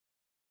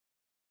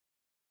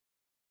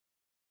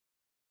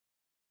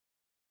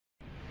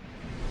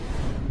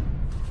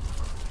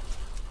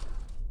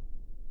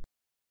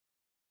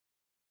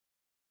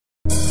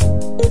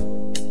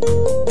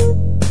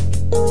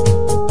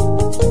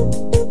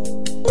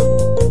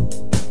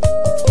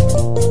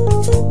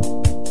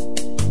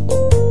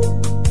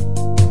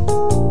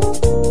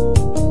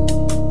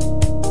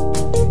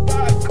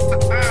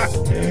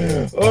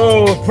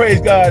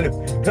God.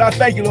 And I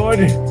thank you, Lord.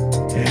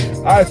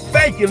 I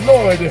thank you,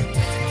 Lord,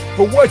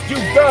 for what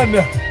you've done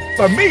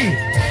for me.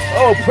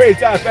 Oh, praise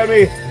God,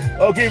 family.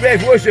 Oh, give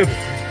back worship.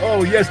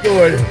 Oh, yes,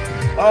 Lord.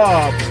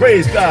 Oh,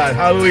 praise God.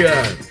 Hallelujah.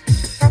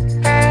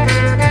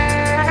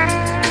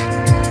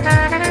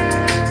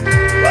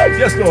 Oh,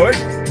 yes, Lord.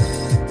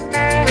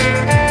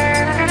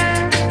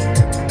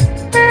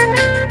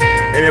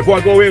 And before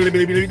I go in, let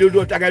me do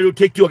it. I gotta do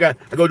take two. I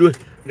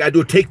gotta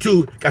do a take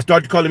two. Gotta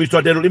start the call. Let me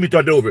start that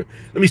over.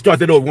 Let me start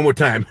that over one more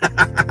time.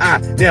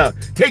 Now,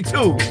 take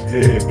two.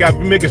 Gotta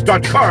make it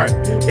start the car.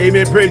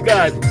 Amen. Praise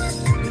God.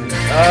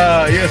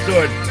 Yes,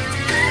 Lord.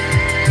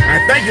 I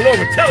thank you, Lord,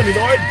 for telling me,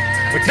 Lord.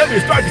 For telling me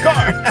to start the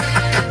car.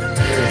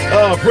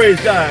 Oh, praise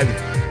God.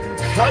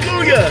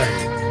 Hallelujah.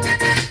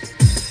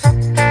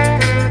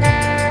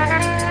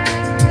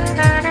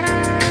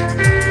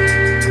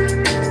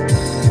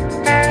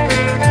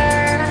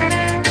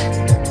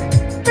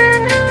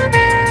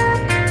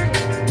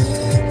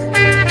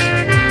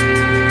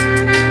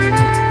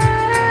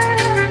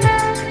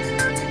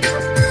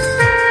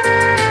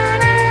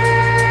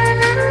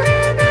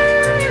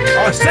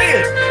 Say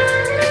it.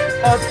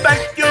 Oh,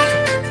 thank you,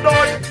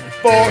 Lord,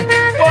 for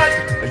what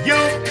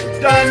you've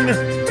done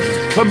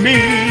for me.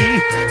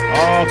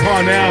 Oh, come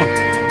on now.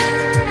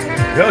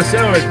 Yes,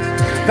 Lord.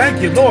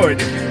 Thank you,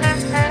 Lord,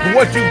 for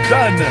what you've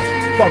done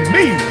for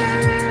me.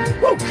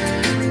 Woo.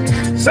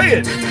 Say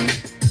it.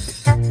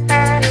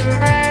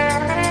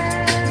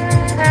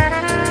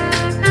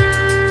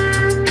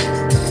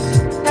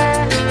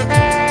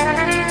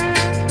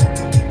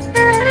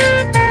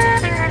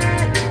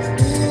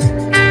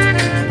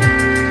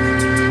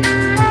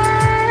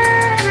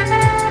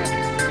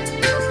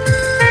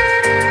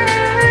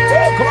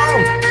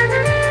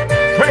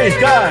 Praise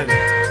God.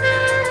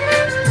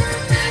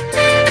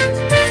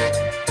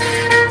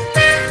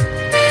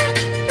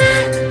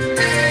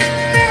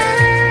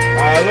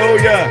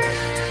 Hallelujah.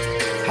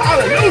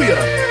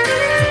 Hallelujah.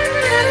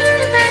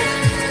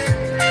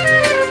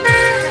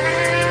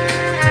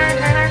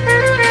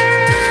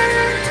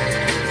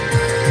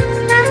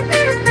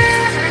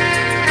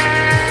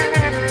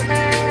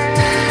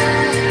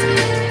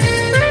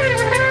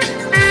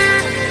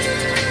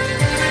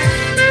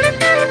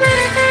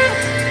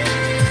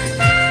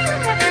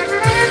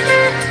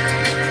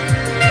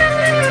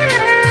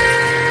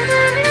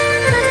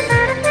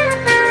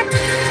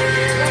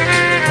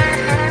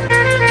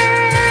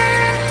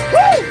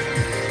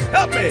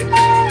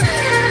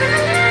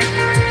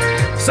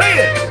 Say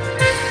it.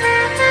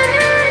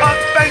 I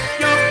thank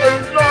you,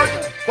 Lord,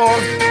 for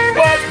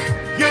what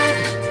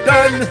you've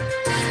done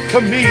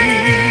for me.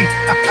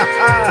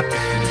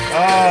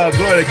 Oh,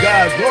 glory to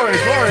God. Glory,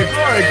 glory,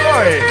 glory,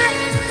 glory.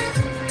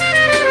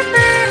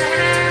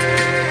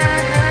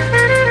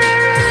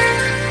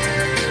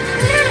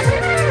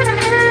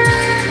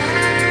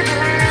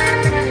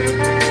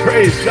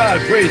 Praise God,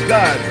 praise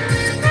God.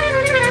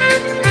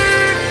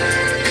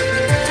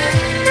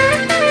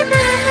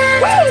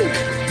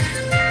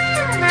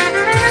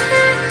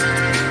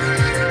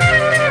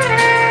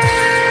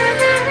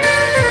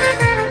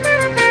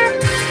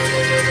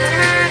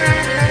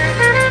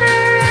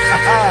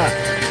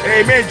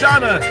 Amen,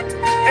 Jonna.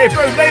 Hey,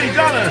 First Lady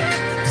Jonna.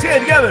 Say it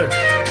together.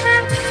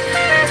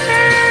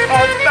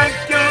 Oh, thank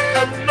you,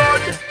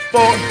 Lord,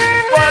 for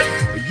what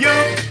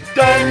you've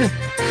done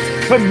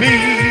for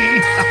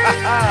me.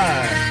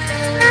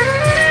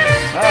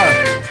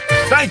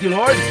 Thank you,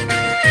 Lord.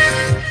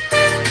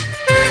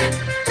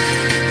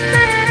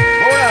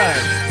 All right.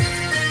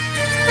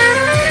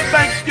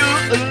 Thank you,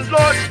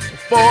 Lord,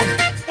 for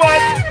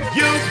what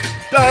you've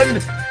done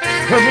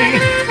for me.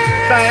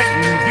 Thank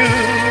you.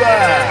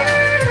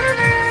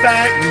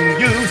 Thank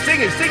you.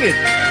 Sing it, sing it.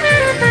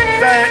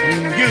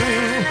 Thank you.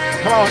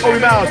 Come on, open your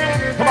mouth.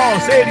 Come on,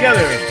 say it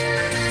together.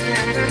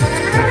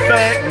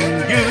 Thank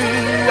you.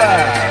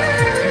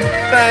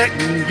 Thank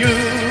you.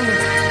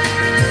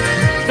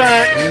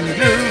 Thank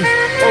you.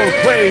 Oh,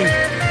 praise,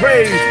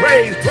 praise,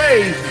 praise,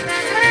 praise.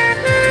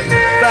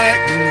 Thank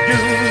you.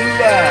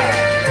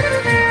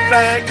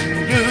 Thank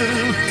you.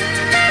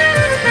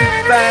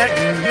 Thank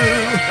you.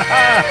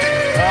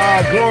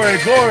 Ah, glory,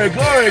 glory,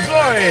 glory,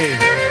 glory.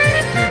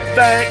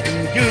 Thank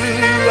you.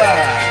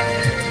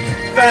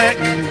 Thank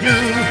you.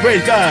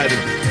 Praise God.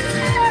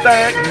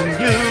 Thank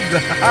you.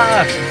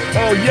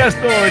 Oh, yes,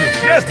 Lord.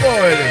 Yes,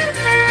 Lord.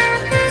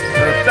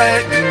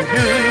 Thank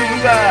you.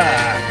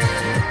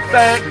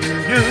 Thank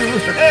you.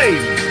 Hey.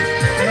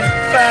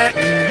 Thank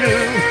you.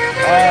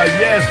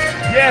 Yes.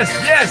 Yes,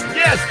 yes,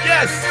 yes,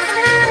 yes.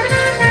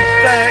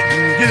 Thank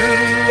you.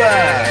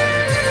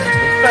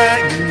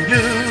 Thank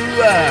you.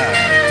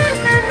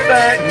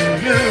 Thank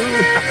you.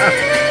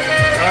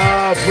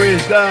 Oh,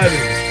 praise God.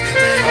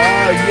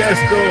 Oh, yes,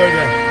 Lord.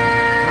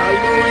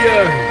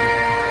 Hallelujah.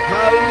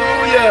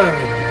 Hallelujah.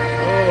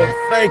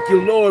 Oh, thank you,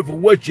 Lord, for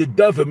what you've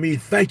done for me.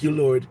 Thank you,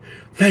 Lord.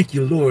 Thank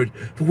you, Lord,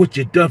 for what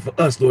you've done for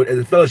us, Lord, as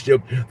a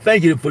fellowship.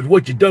 Thank you for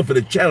what you've done for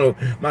the channel,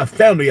 my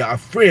family, our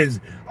friends,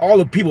 all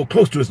the people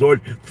close to us,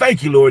 Lord.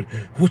 Thank you, Lord,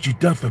 for what you've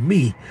done for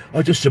me.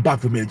 Oh, just Shabbat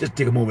for a minute. Just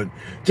take a moment.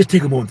 Just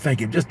take a moment. Thank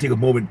him. Just take a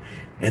moment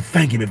and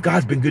thank him. If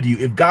God's been good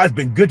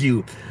to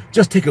you,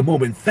 just take a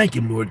moment. Thank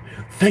him, Lord.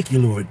 Thank you,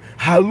 Lord.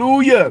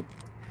 Hallelujah.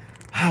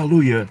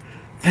 Hallelujah.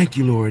 Thank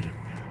you, Lord.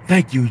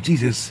 Thank you,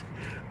 Jesus,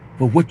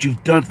 for what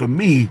you've done for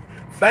me.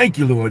 Thank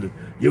you, Lord.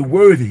 You're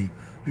worthy.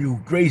 Your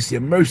grace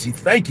and mercy.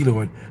 Thank you,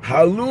 Lord.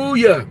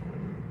 Hallelujah.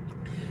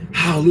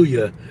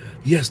 Hallelujah.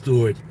 Yes,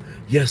 Lord.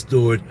 Yes,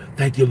 Lord.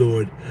 Thank you,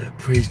 Lord.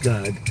 Praise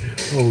God.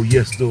 Oh,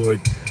 yes,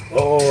 Lord.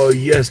 Oh,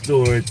 yes,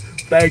 Lord.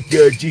 Thank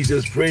you,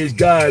 Jesus. Praise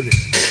God.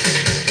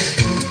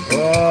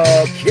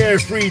 Oh,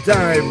 carefree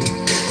time.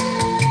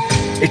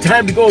 A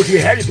time to go to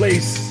your happy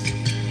place.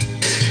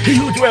 He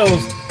who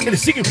dwells in the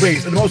secret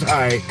place of the Most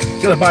High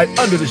shall abide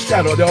under the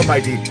shadow of the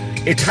Almighty.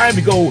 A time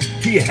to go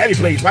to your happy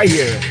place right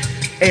here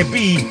and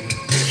be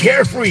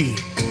carefree.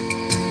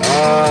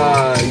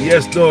 Ah,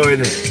 yes,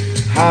 Lord.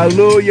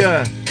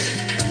 Hallelujah.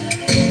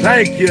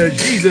 Thank you,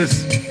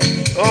 Jesus.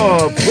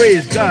 Oh,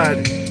 praise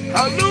God.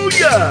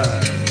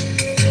 Hallelujah.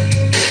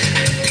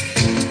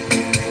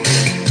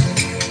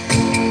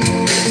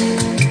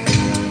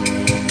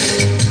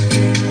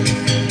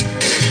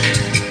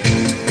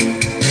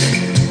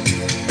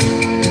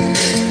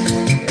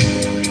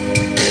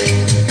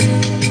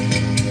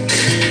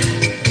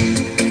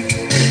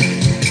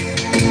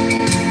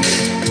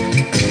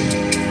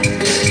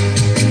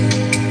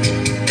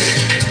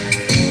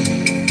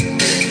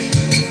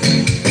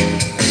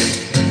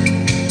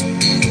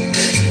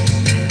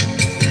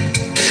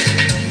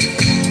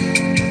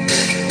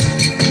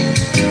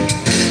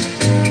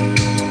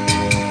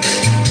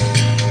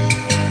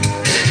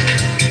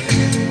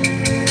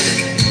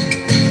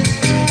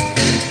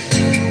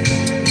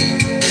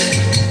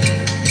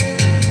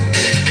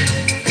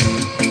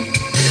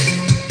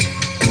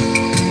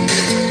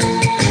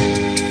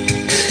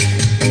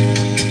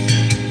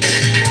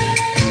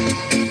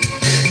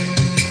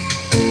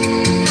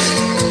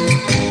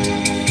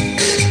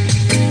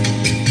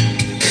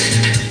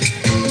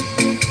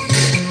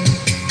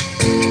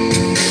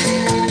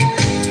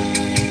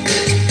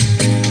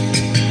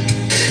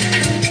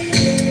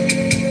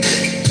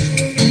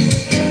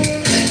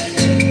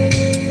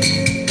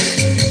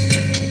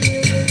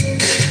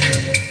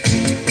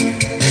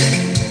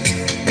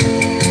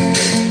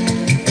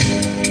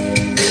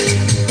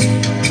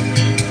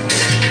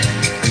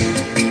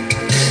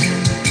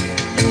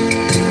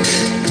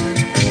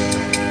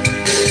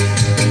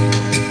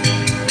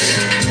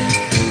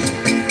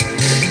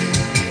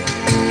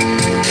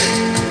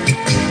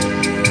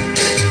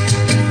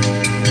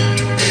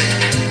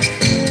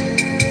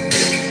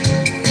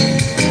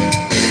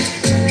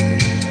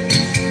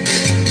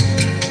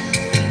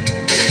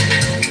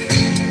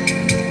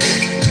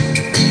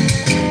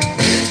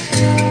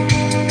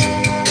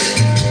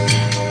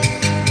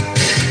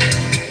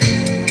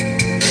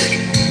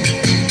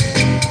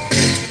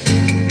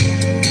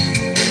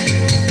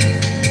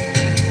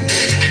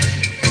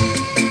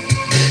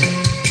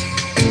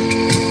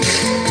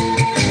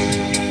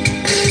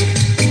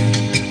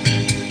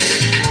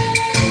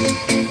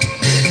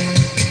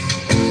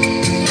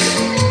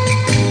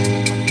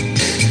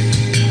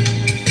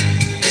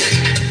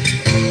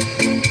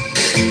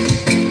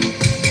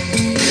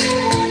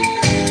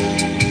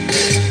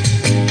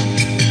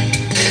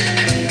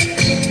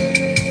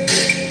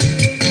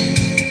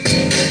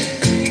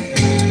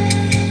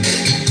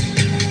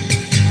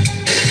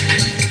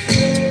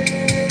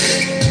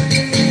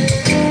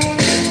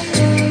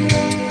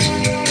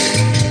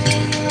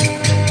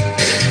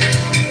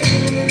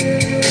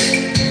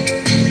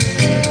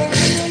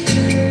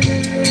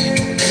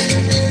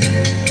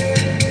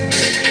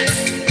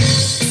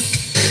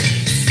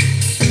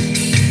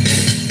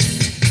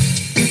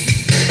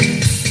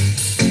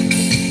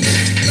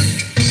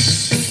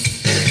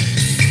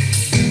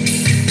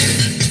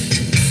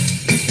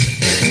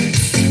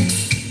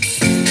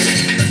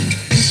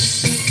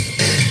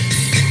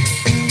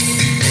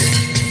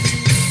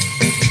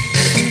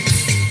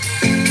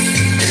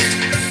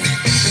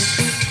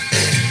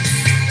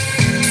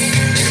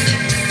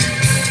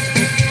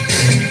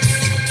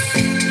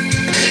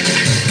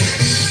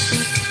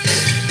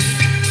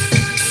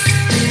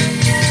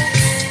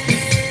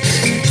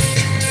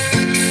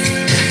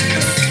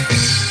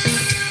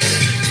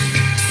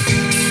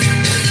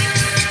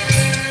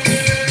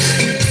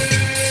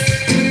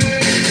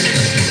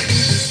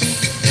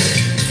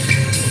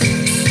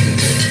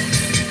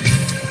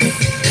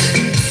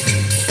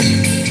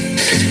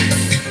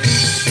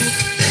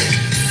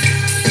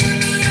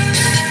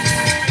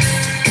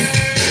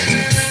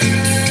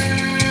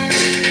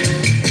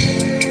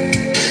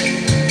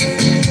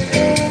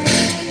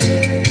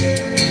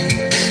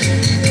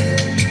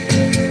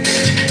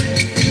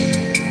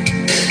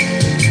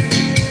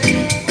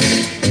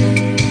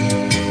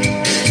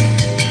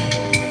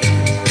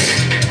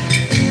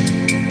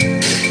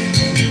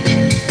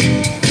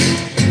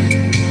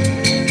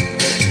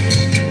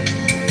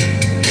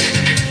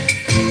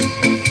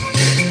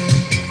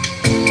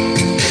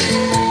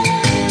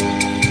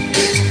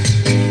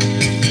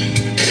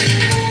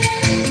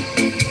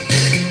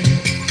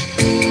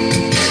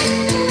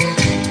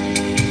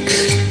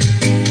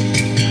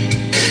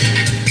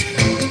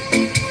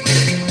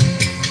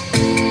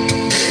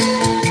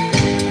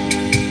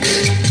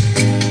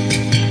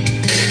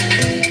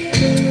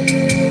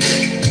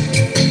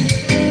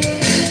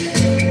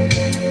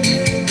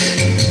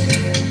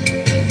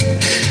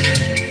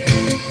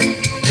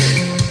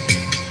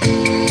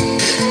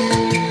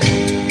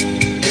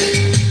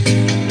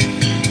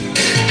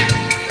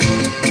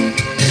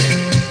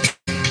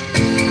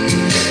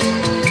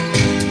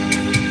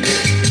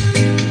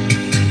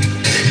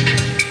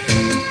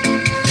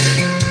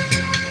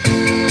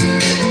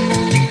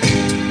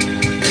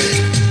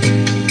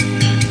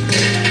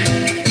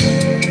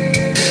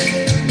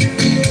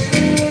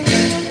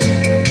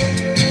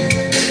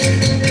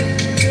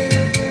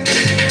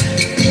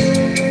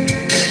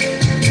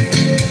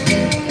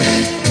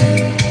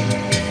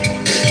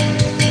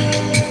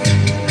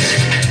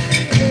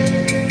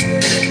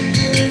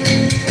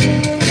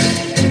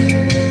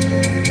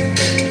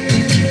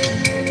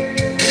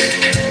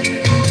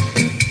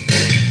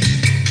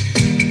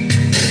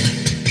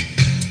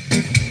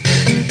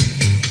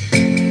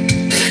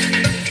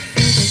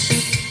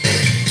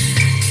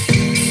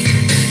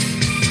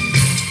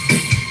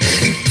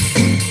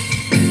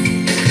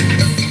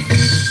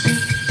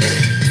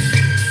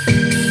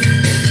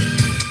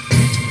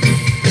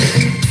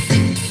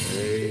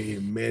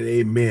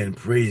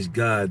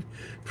 God,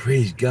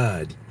 praise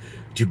God.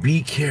 To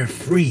be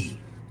carefree,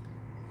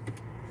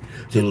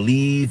 to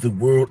leave the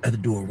world at the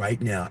door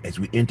right now as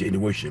we enter into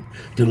worship,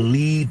 to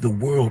leave the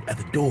world at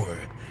the door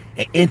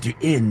and enter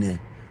in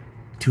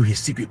to his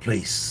secret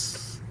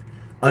place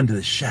under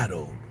the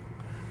shadow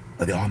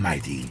of the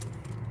Almighty.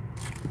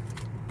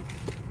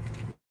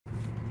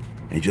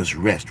 And just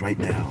rest right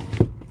now.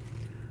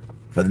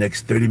 For the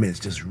next 30 minutes,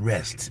 just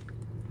rest.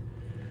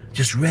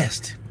 Just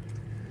rest.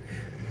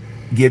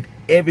 Give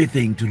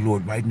everything to the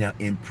Lord right now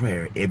in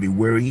prayer. Every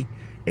worry,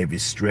 every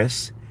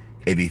stress,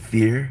 every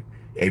fear,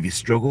 every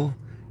struggle,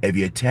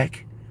 every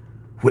attack,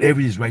 whatever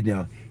it is right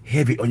now,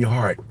 heavy on your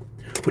heart,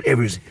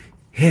 whatever is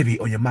heavy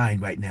on your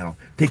mind right now,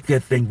 take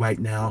that thing right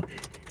now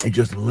and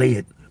just lay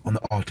it on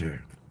the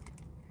altar.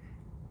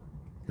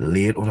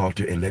 Lay it on the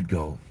altar and let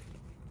go.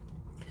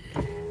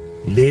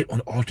 Lay it on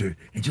the altar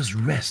and just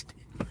rest.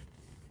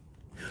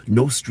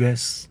 No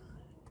stress,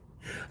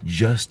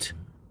 just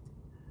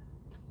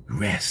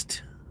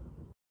rest.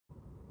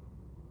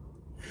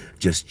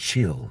 Just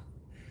chill,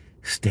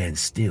 stand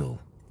still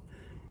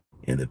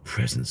in the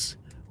presence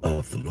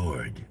of the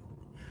Lord.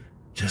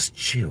 Just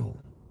chill,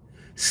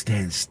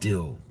 stand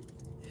still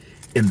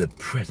in the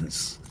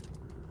presence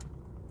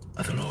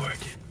of the Lord.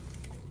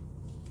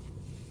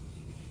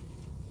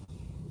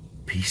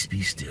 Peace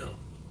be still.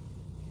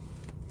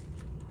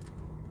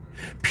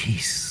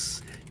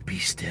 Peace be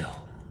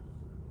still.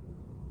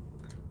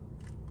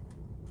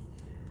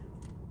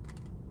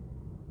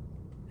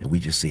 And we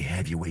just say,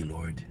 have your way,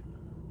 Lord.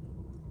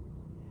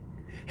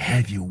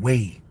 Have your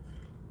way.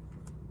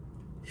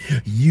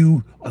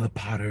 You are the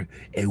potter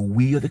and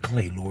we are the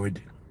clay,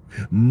 Lord.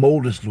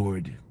 Mold us,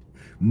 Lord.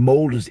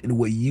 Mold us in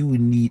what you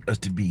need us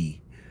to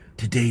be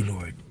today,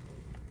 Lord.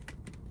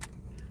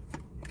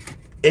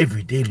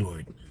 Every day,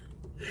 Lord.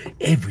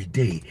 Every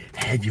day,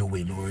 have your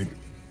way, Lord.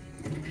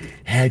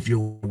 Have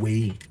your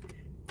way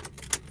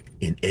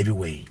in every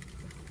way.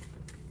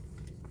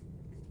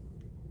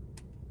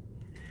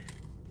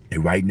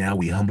 And right now,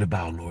 we humbly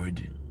bow,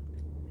 Lord.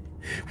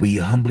 We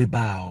humbly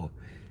bow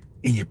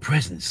in your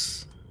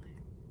presence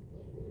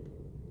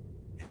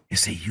and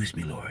say, use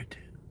me, Lord.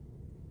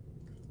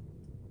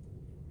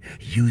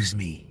 Use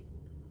me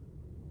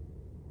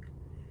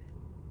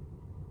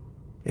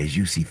as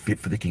you see fit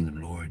for the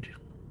kingdom, Lord.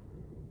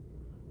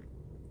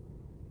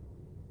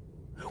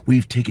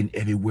 We've taken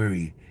every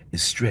worry and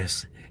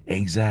stress,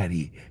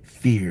 anxiety,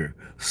 fear,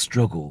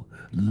 struggle,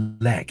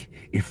 lack,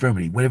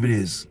 infirmity, whatever it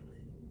is.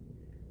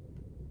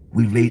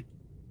 We've laid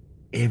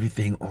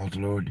everything on the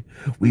Lord.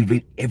 We've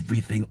laid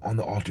everything on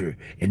the altar,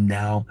 and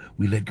now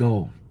we let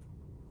go.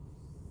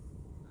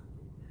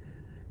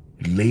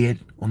 Lay it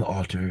on the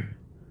altar,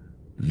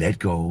 let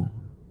go,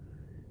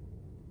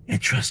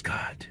 and trust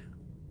God.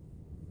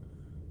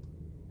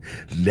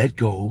 Let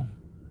go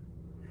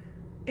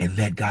and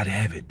let God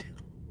have it.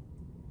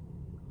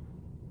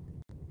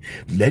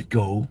 Let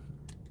go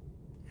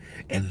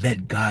and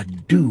let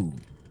God do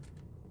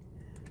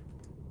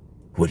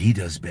what he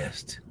does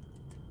best.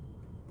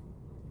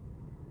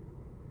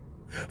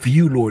 For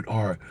you, Lord,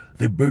 are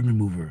the burden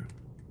remover,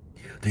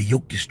 the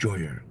yoke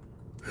destroyer,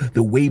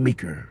 the way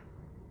maker,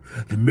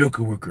 the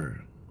miracle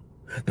worker,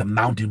 the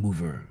mountain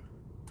mover,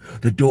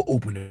 the door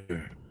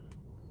opener,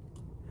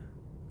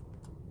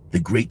 the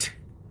great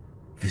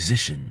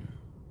physician,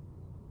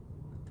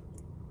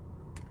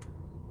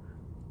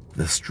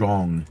 the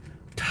strong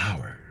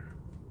tower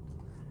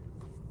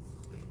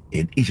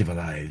in each of our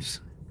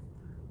lives,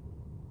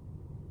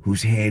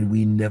 whose hand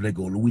we never let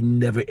go. We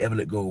never ever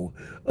let go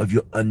of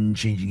your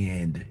unchanging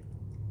hand.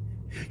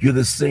 You're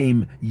the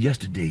same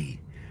yesterday,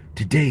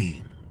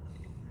 today,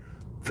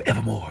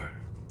 forevermore.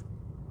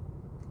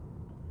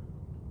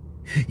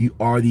 You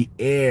are the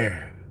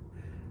air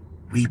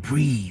we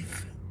breathe.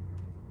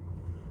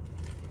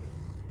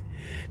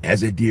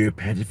 As a deer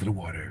panted for the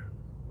water,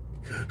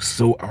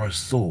 so our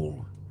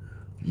soul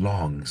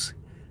longs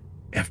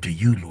after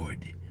you,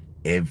 Lord,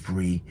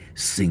 every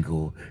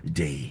single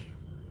day.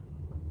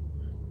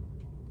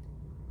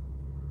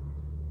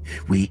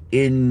 We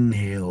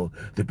inhale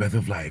the breath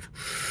of life.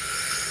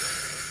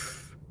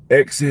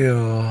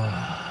 Exhale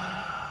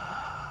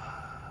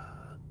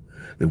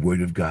the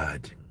word of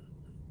God.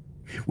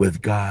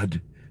 With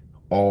God,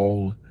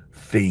 all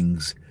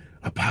things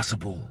are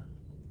possible.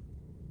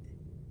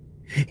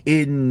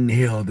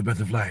 Inhale the breath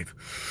of life.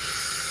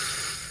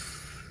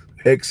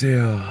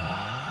 Exhale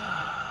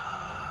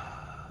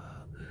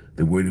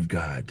the word of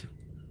God.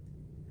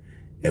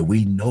 And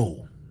we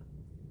know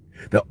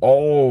that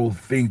all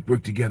things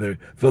work together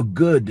for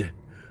good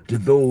to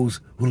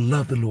those who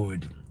love the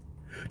Lord,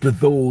 to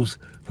those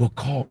who are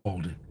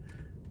called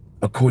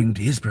according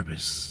to his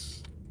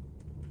purpose.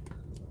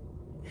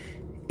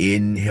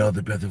 Inhale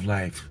the breath of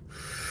life.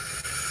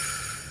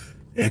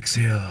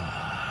 Exhale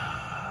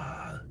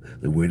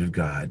the word of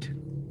God.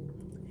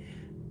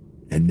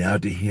 And now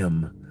to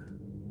him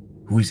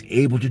who is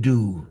able to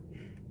do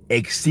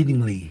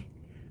exceedingly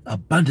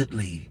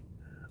abundantly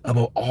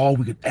above all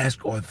we could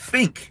ask or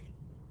think,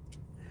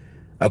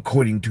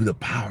 according to the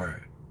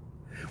power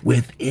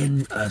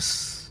within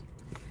us.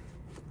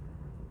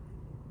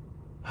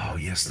 Oh,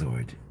 yes,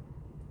 Lord.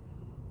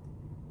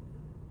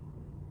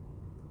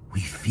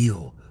 We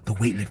feel the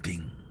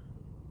weightlifting.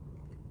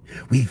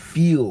 We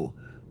feel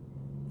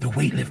the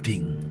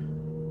weightlifting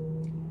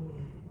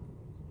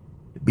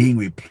being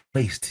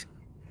replaced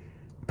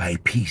by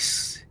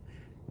peace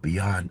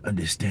beyond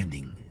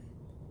understanding.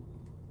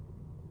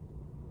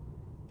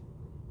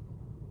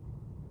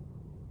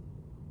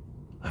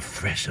 A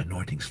fresh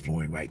anointing's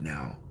flowing right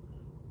now.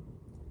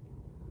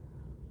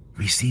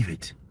 Receive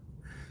it.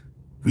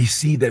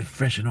 Receive that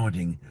fresh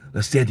anointing.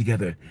 Let's say it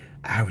together.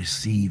 I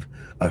receive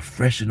a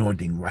fresh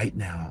anointing right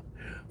now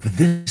for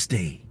this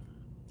day.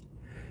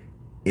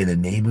 In the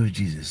name of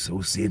Jesus.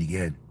 So say it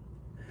again.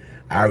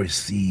 I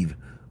receive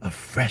a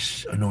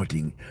fresh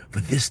anointing for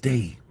this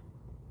day.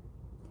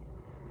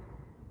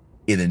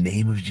 In the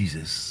name of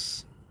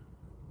Jesus.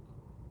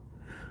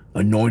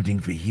 Anointing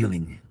for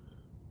healing.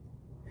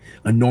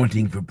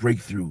 Anointing for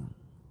breakthrough.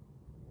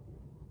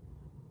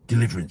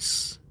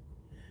 Deliverance.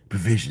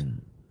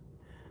 Provision.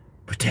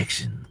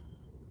 Protection.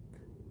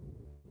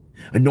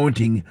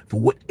 Anointing for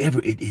whatever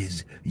it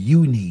is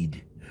you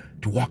need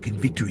to walk in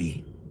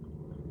victory.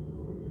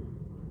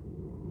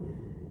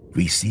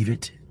 Receive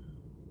it.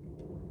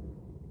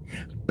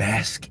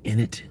 Bask in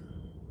it.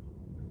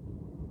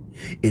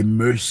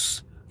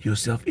 Immerse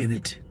yourself in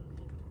it.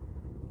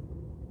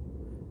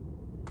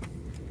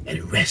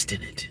 And rest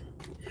in it.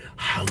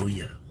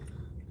 Hallelujah.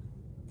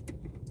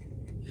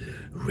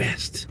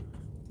 Rest.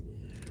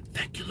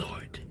 Thank you,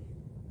 Lord.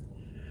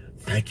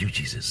 Thank you,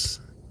 Jesus.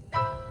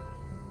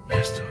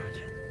 Yes,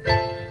 Lord.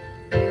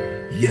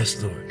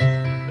 Yes, Lord.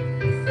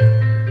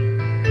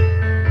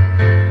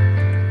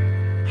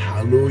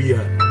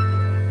 Hallelujah.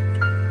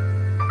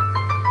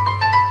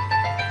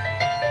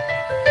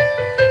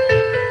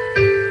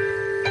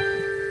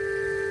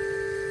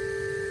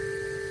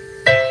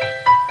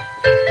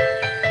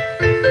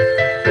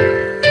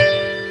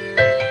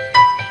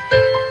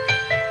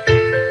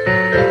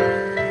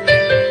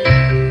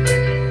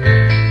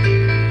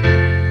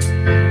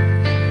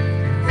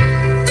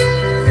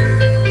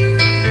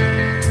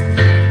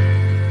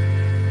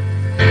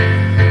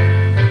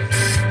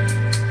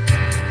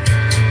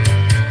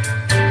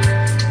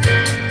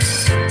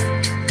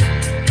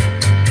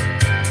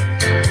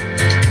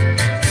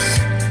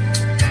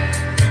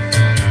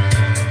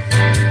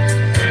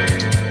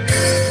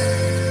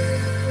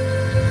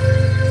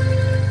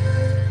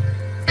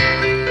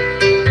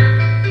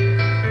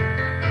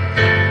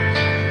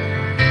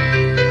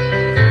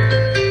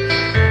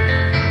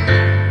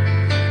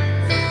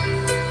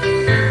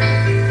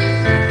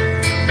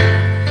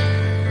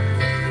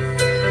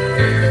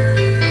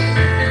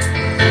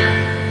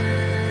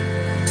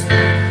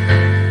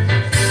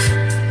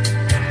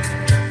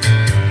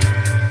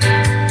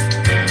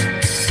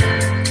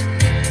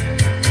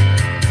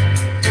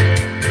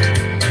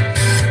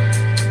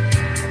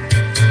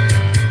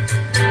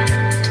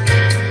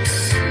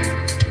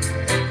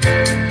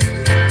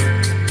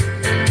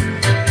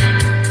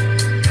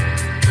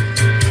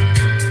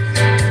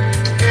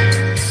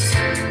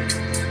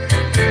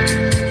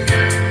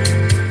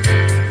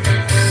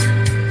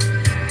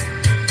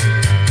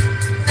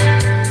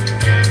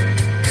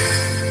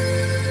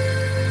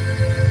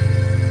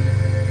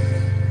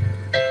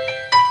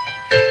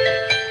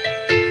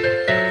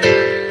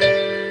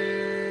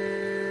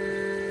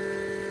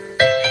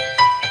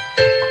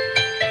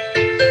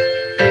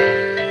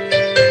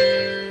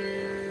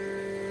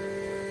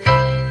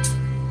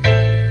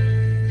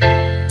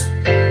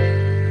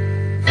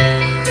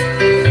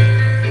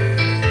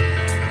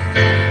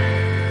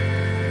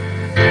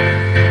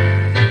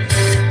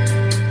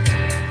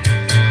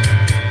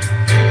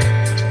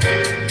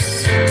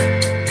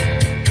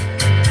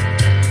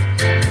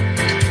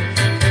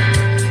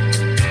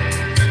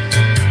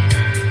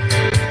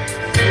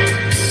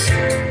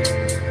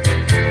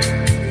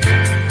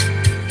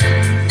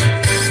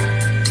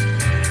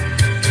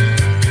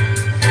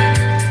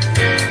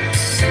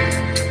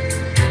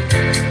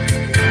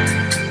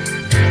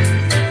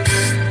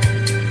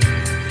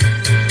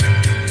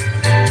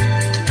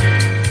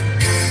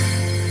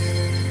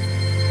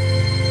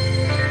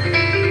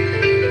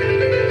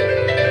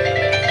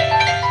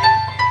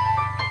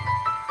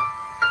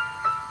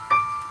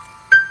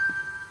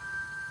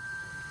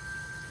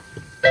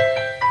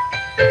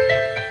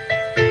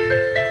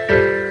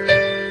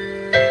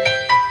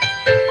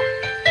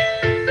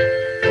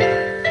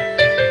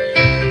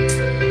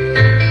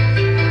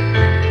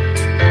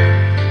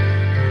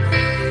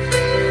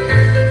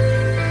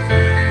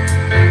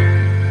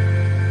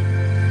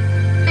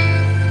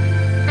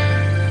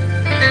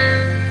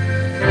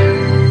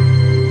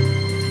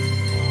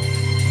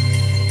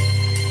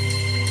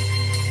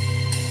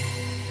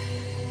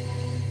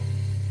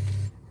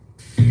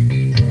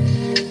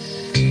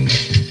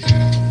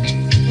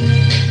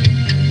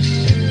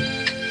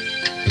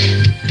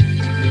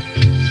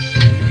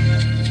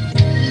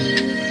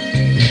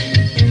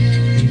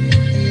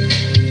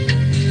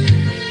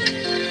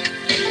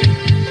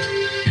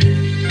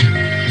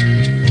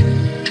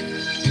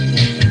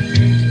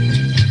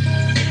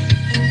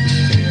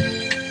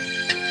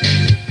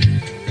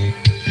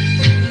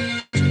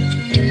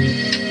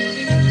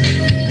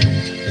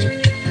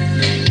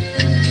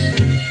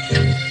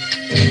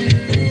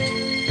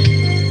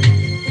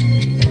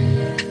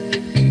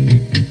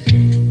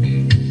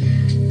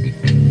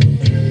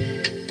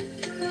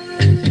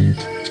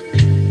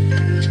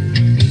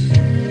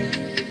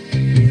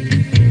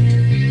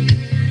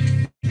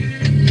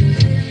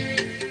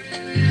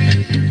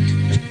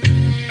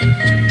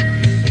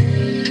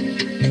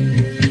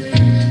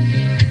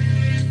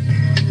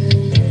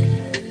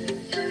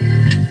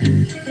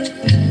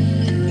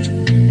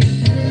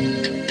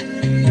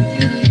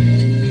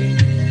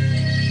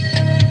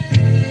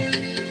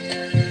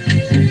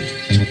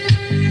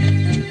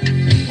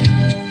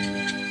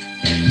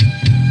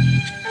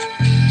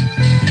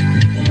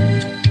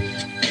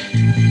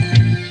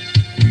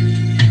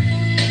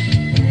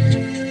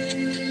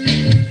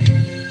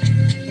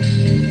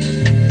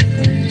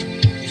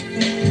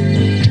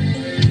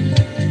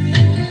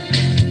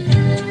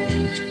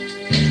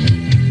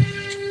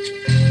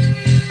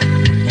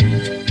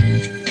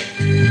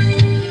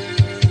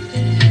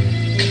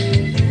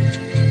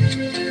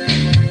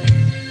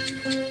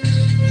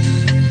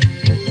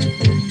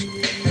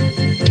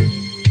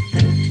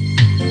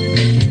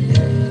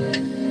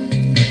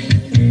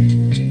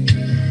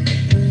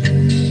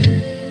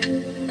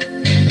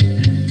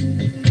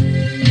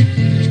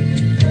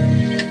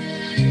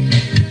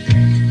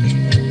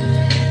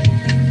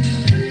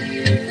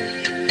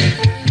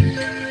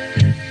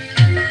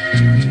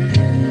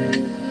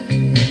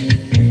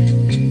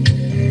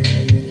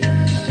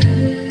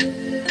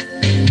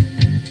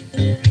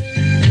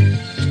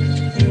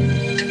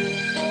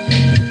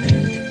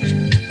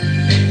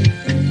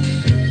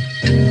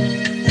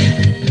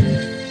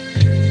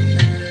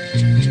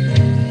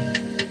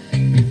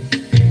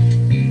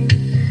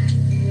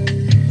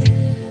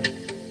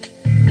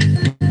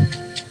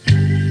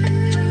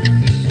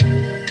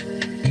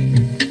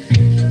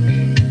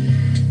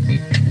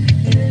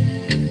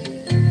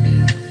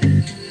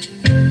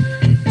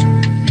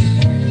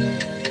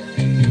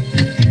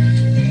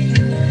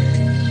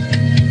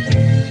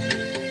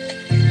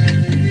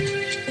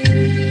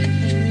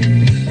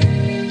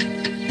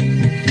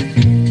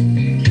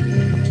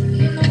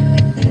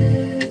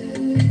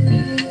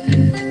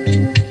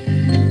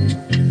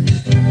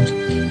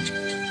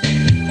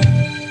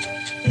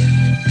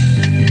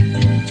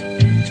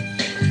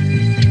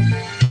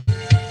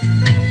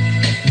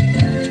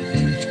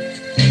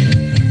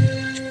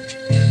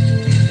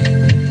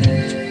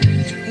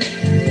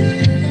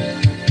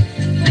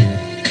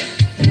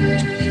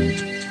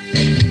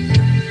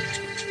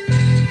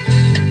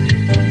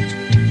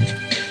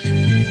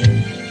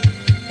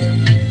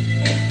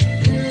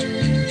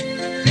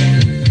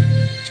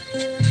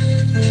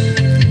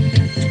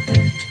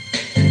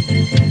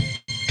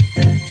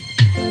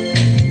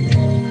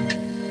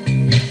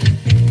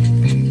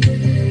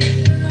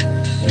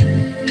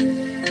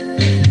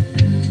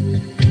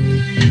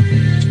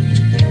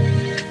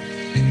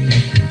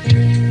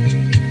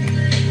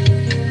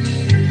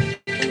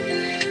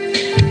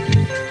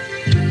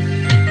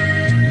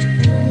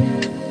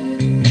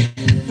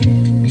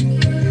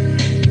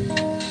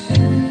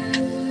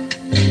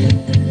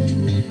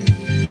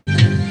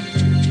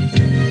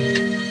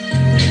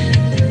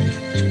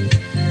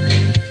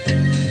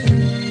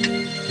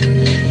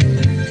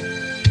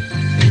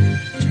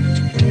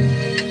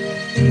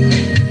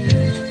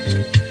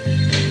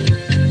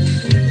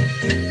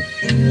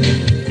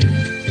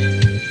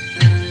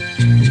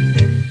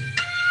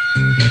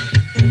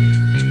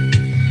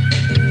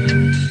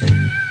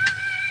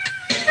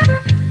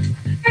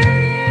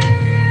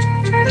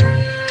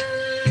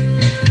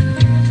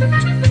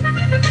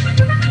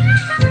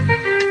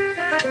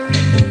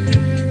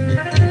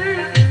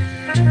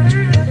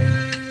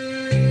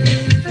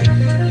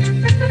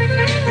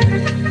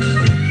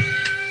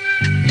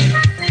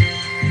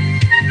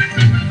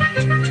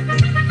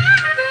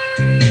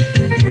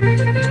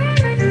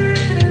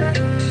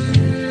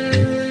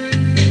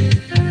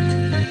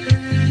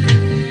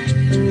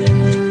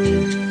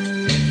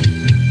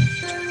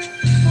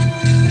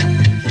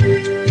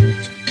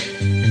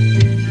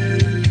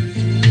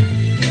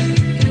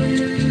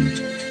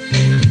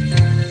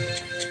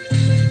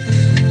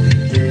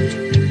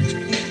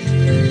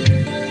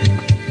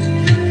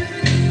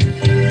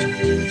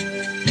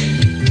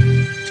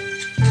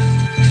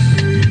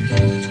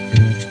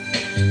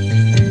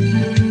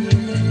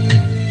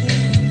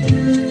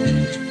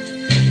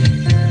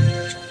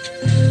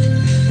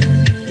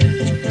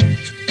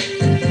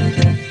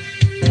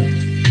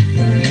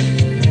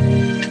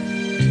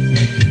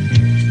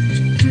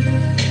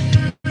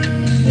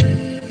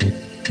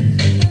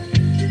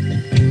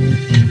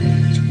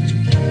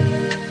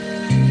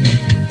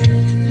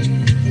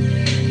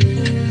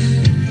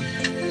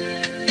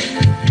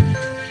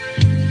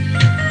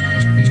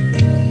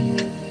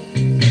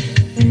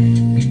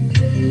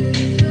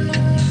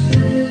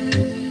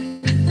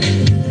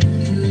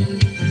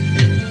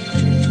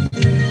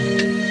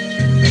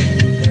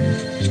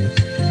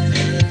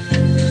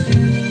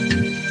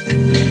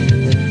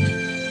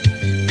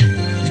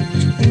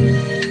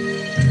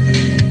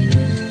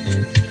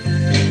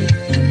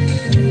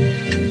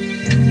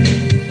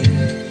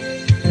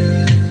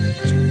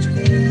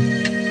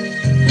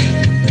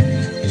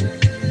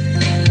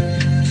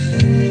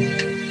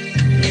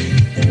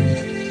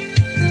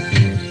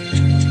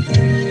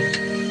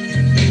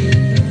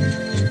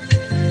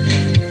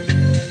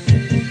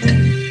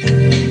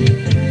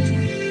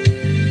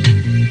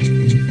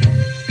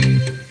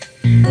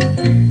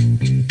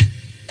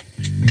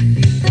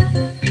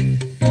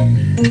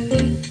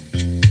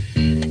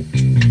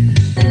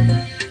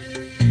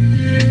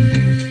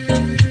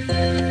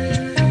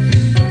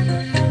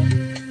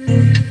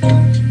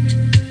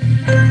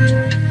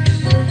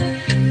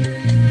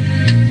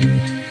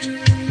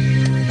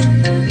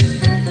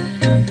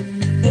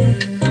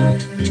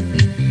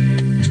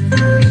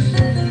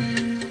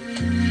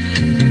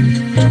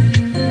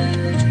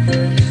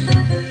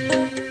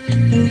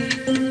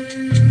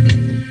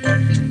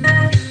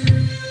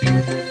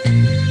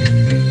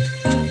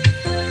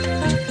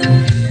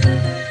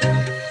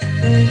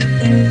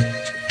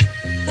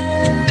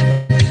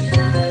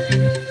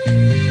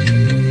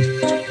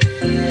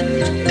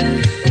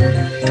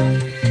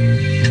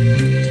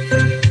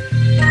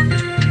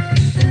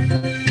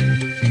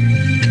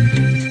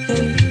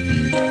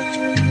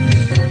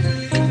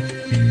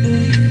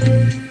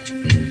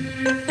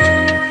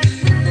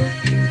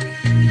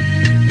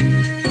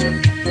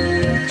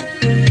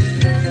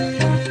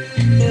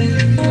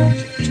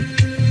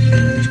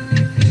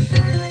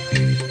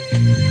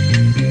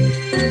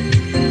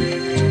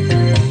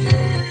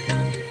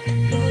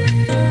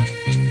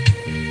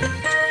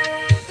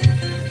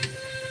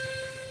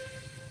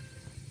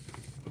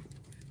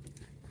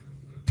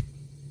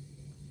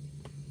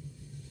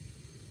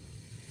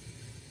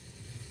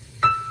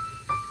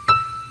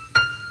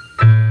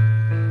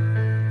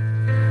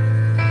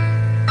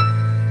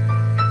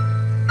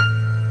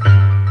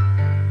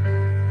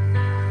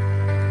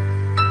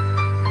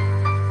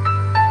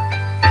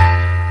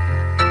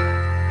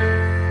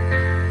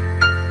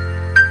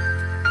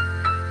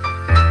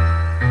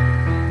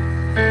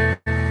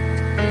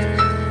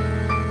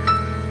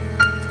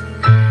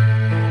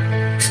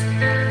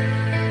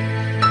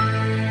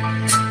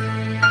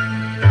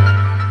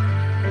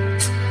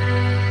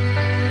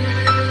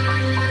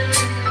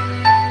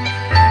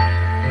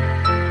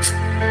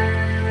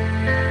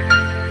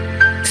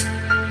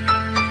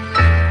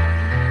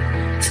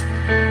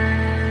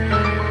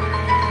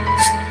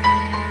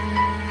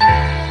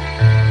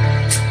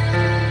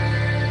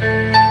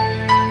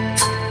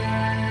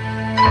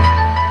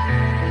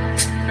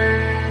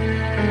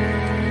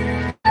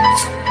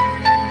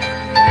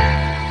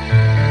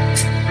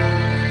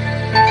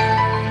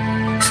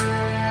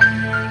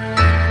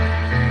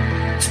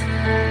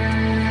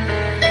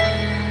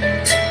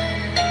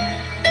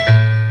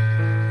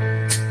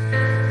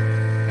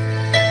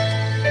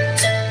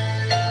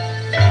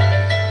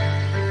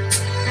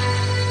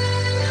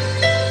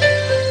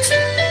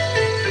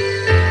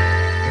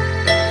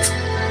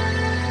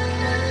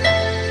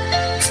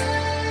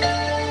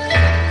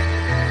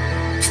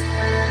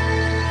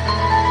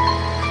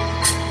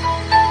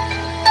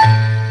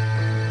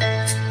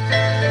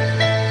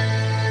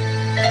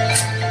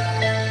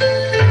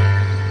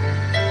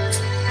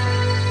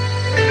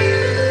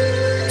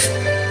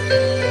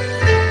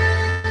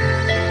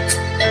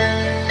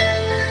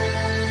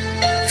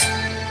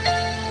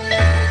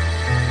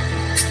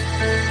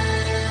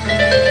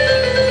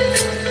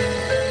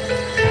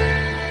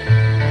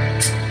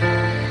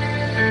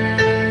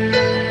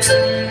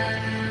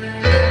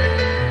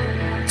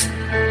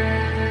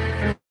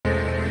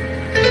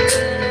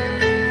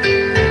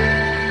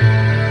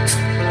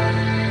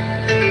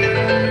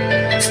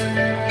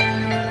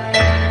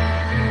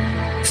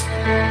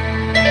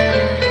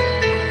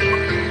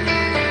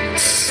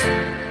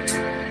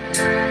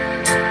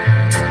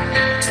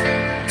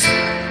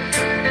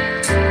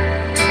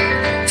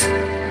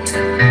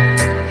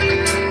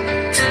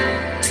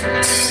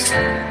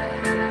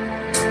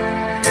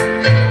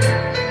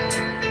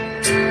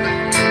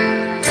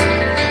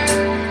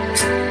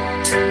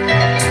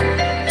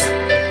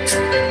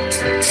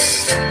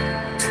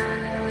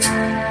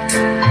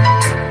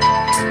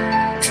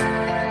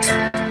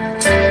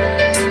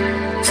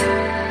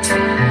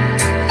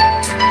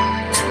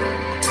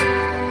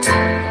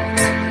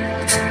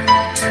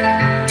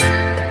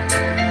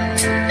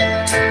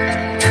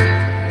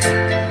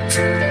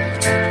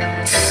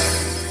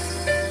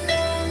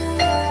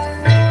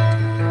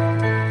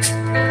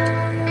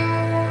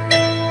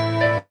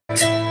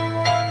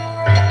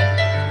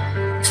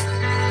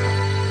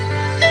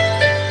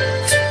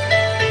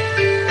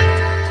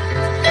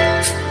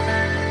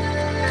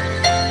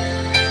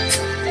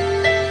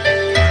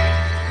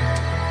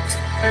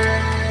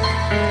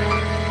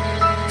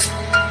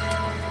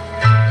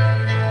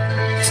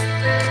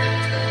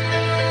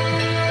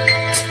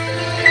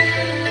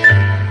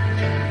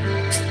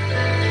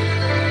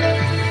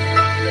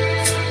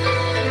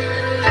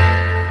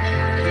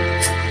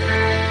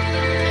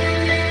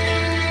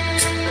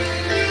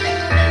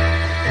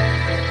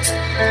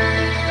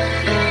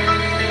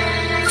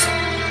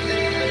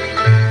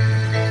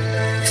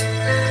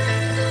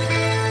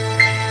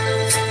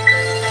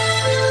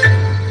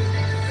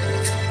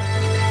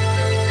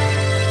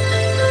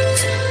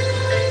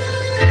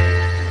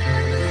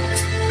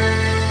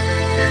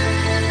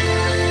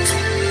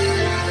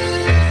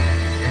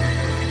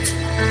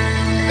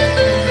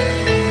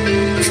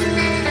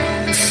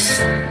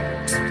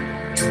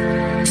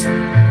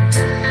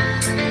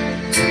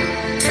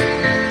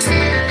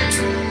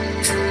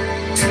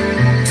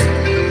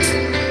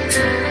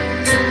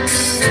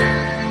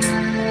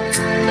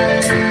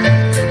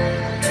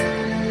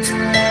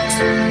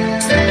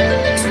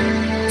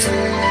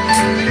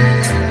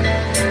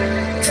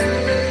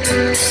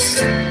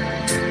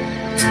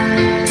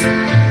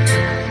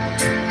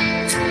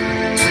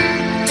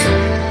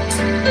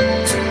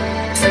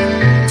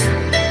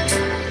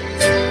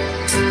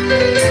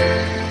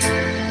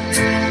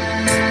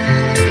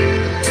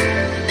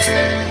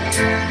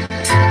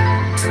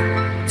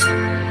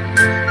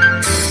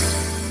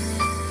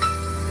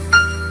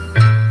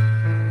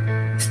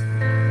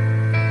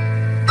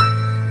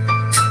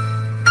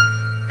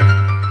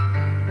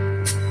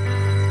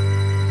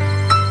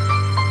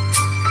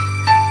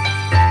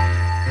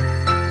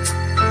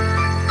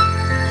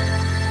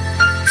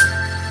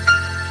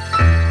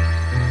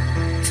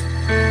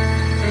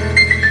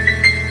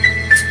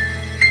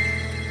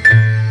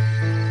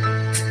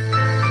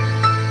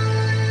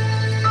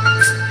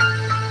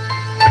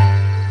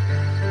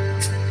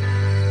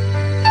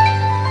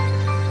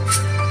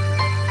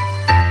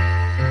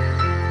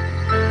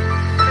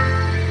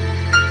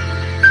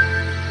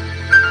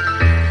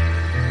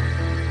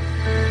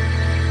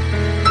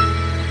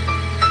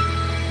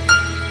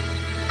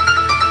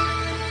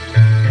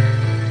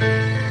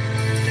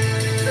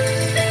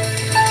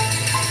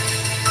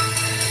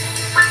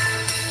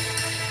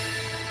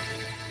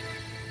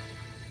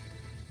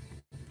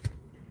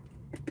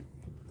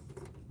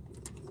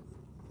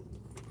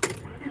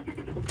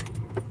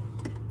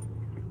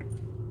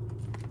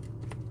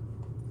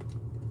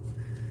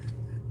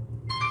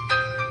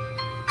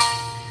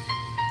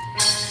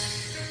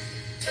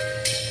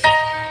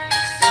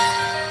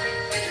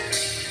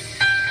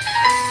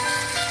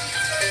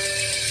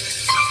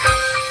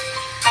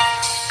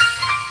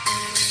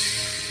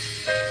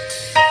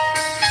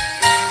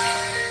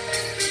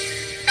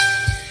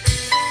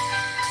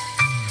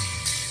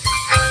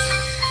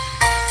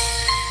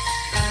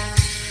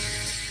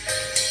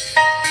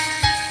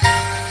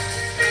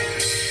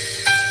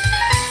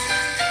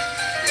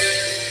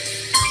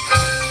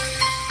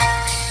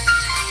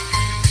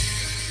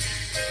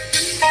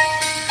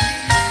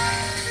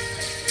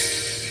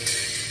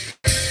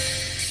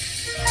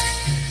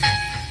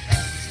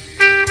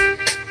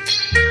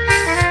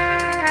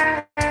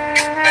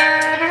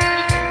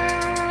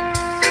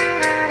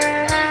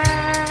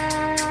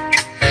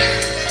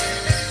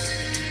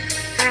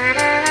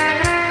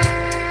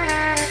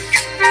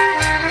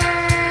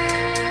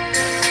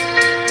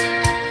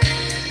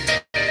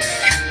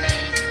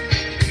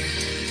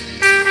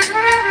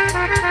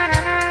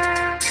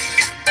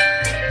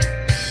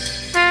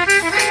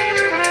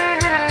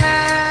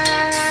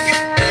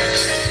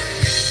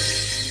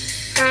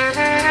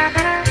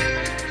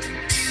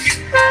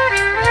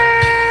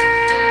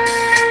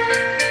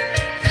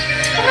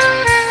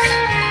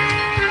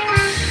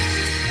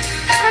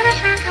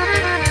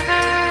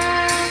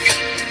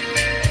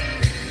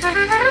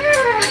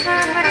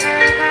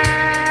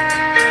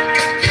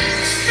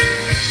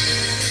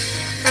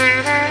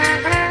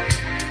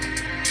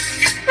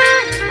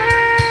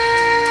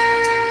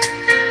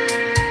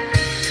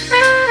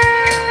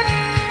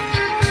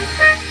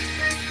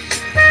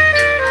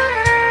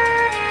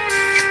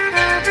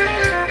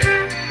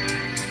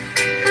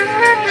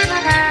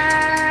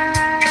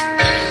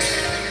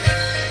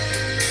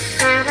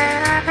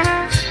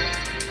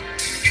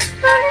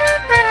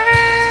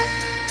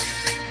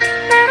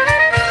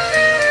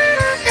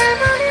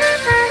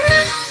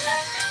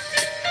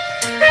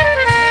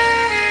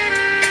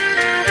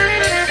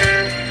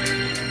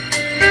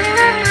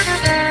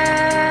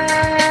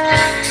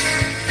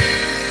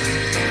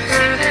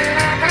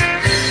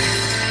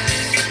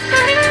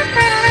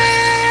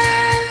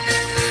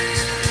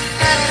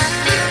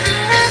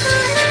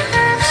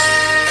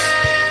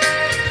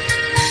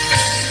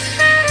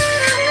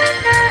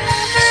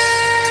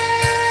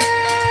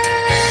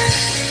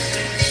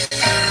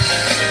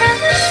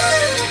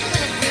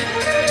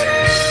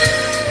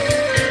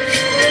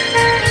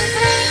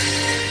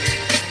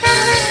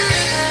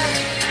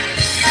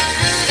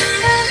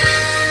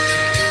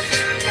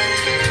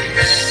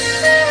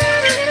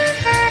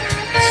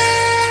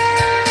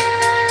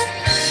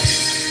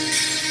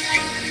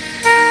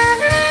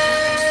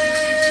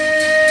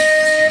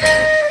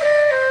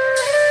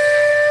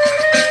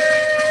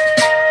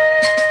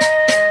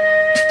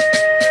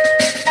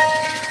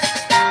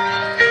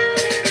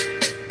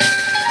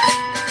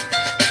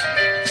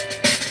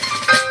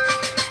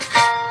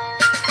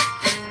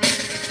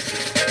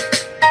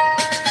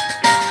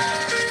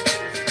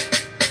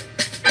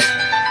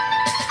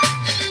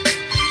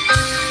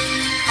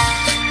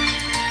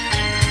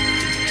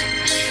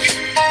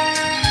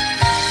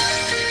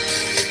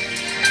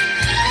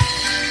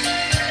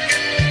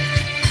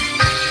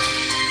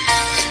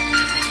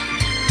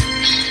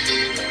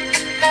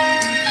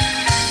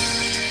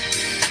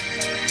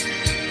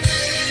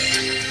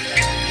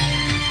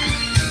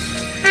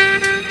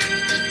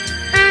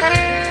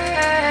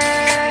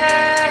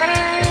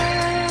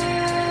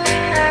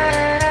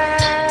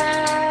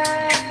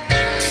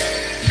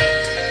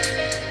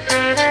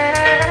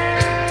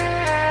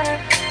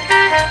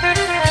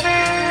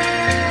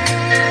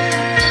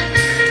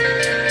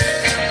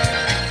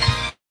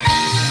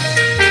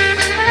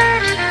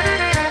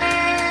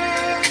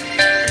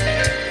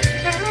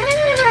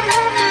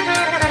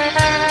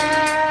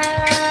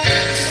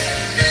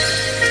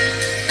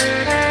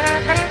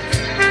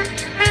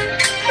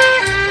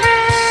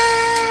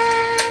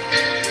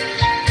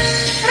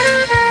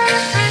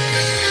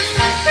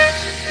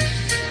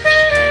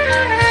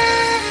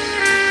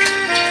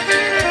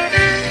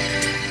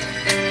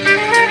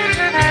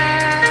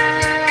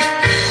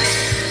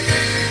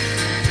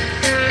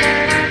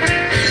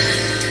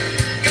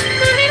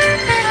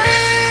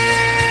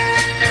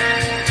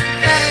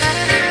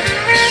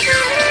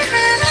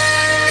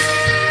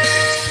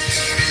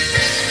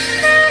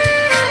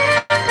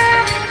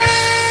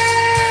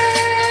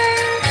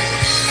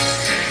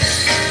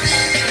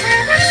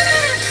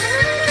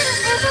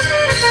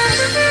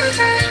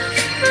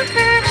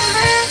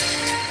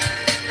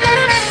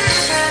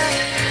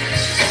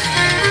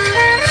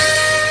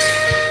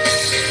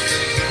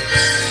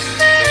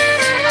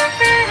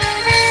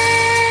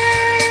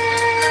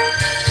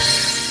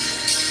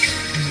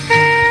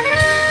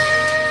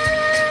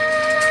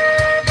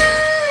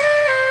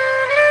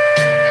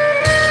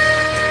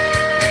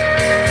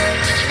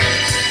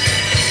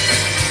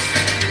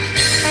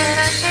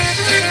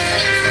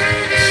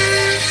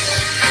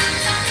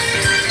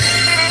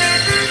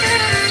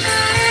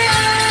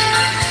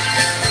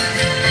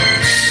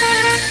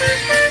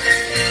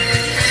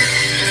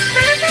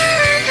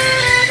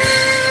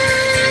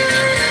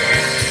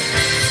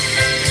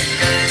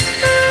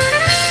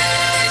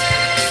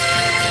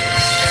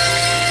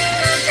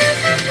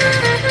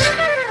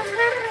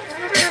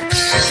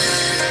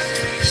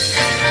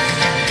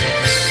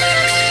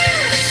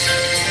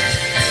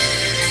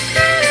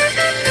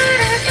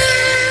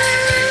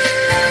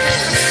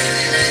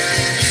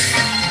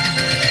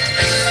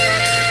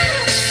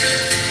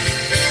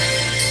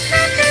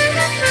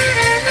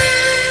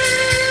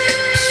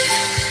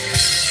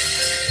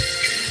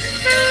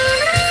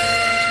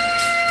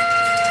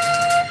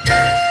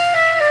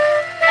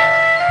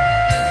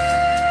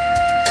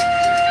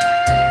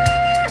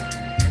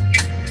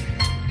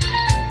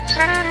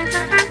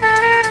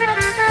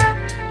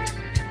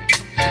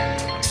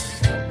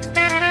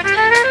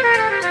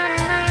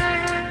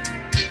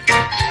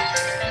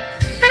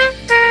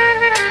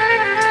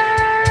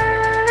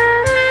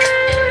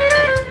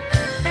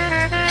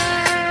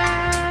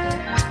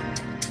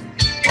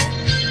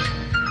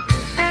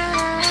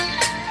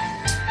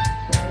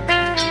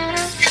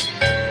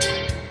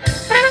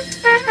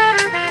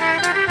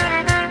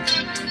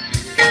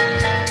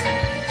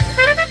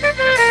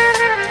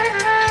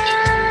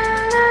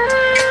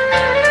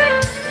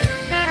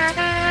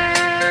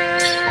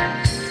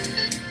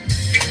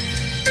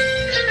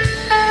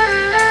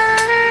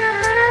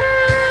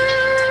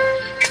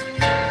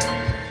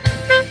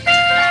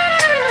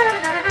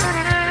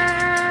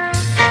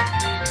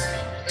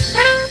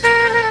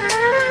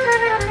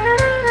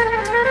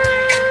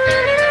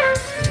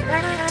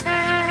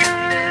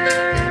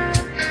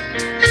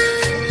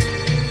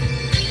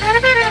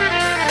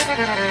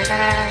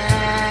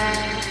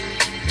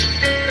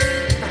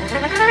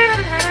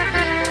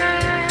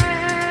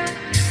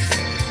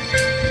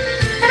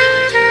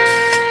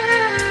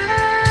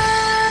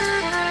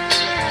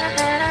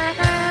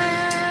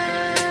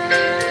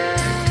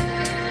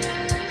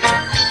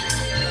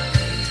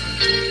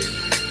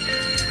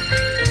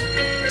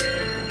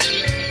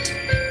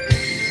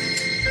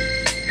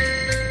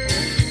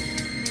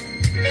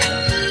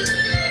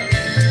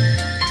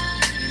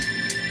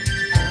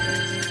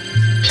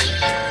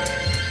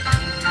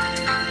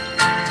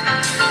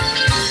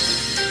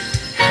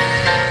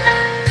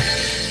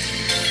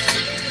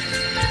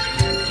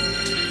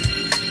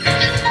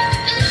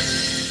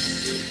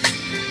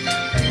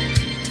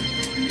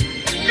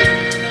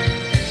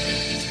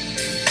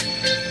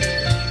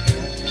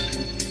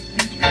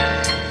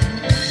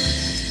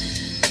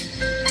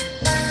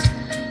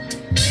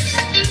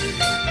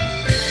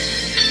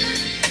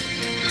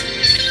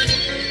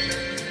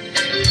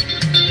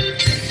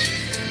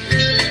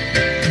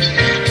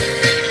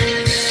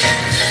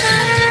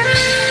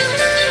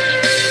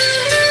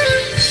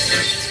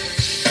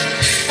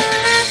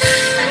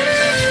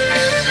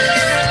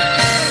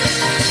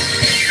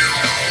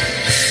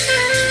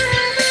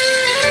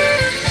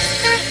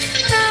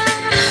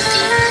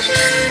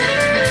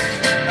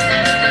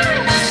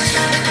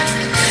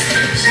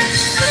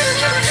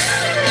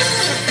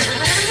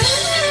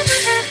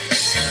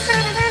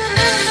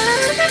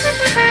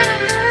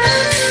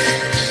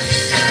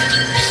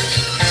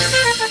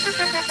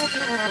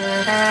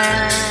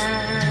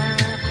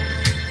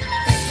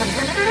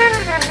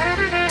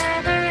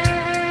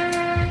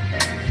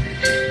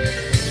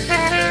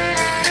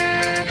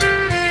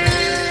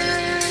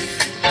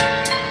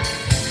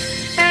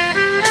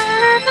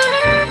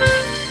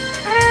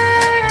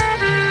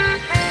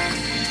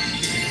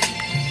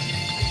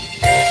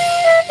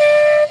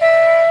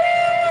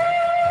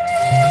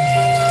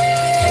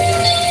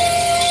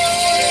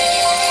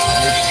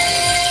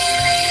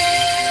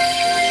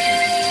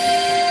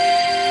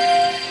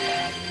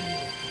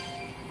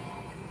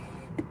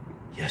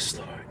 Yes,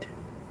 Lord.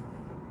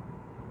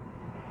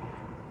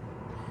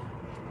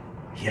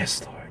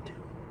 Yes, Lord.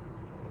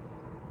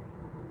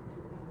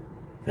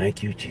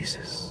 Thank you,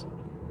 Jesus.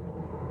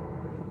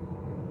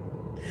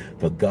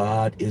 For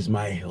God is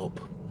my help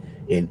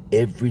in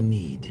every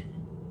need.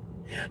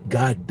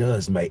 God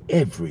does my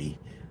every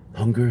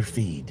hunger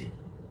feed.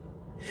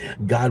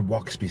 God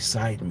walks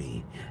beside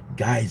me,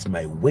 guides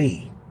my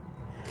way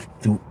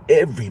through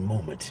every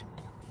moment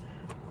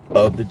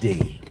of the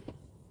day.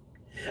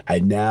 I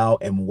now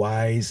am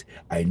wise,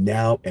 I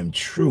now am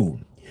true,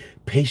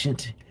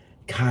 patient,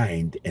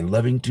 kind, and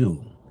loving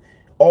too.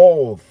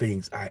 All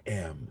things I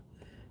am,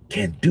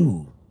 can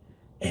do,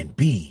 and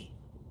be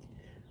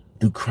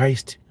through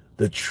Christ,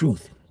 the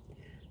truth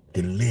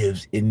that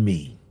lives in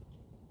me.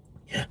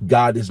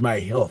 God is my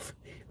health,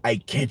 I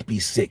can't be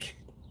sick.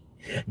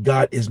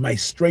 God is my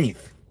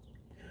strength,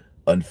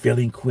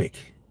 unfailing quick.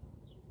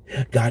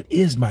 God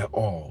is my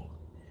all,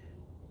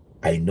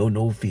 I know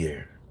no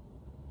fear,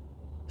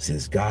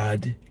 since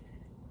God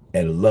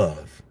and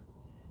love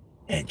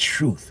and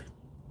truth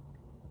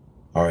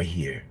are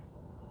here.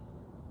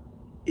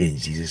 In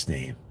Jesus'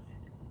 name,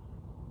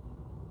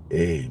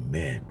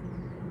 amen.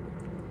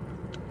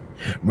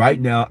 Right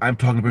now, I'm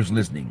talking to a person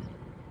listening,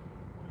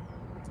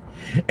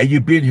 and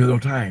you've been here the whole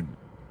time,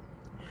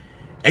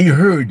 and you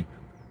heard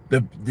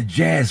the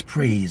jazz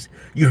praise,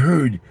 you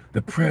heard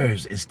the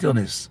prayers and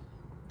stillness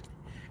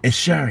and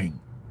sharing,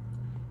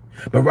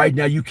 but right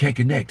now you can't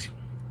connect,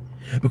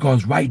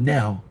 because right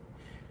now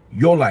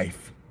your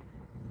life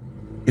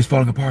is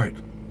falling apart.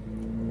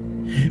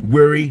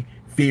 Worry,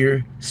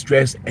 fear,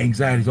 stress,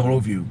 anxiety is all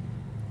over you.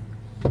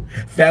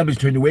 Families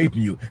turned away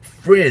from you.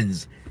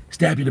 Friends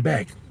stab you in the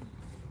back.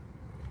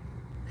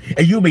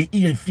 And you may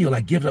even feel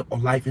like giving up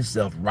on life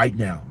itself right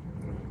now.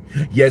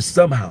 Yes,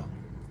 somehow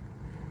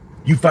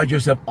you find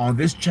yourself on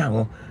this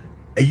channel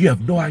and you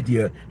have no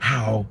idea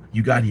how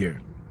you got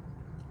here.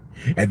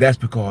 And that's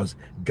because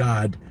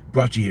God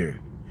brought you here.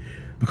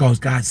 Because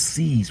God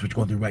sees what you're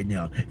going through right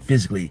now,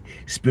 physically,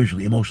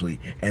 spiritually, emotionally,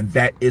 and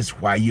that is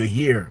why you're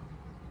here.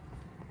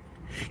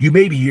 You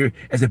may be here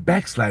as a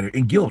backslider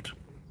in guilt.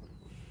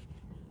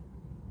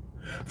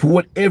 For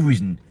whatever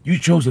reason, you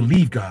chose to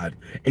leave God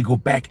and go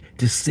back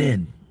to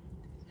sin.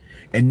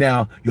 And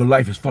now your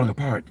life is falling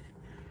apart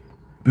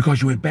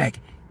because you went back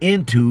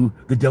into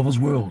the devil's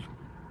world.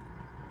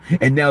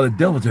 And now the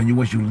devil's telling you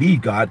once you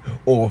leave God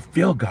or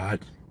fail God,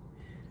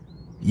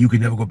 you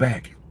can never go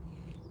back.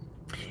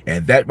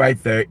 And that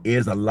right there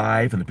is a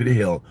lie from the pit of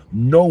hell.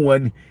 No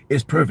one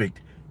is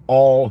perfect.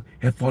 All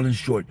have fallen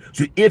short.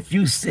 So if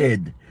you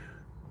said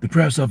the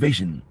prayer of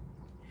salvation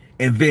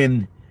and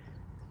then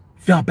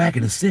fell back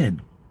into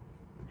sin,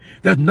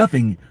 there's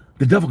nothing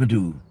the devil can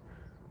do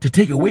to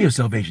take away your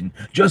salvation.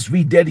 Just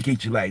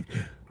rededicate your life.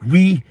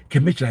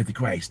 Recommit your life to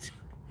Christ.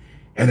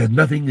 And there's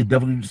nothing the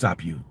devil can do to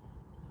stop you.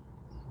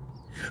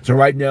 So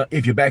right now,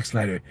 if you're a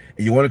backslider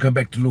and you want to come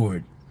back to the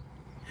Lord,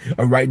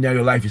 or right now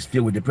your life is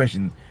filled with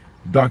depression,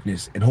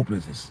 darkness, and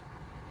hopelessness,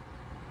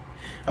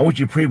 I want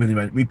you to pray with me.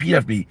 Repeat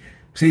after me.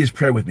 Say this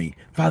prayer with me.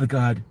 Father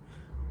God,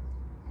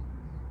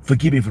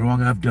 forgive me for the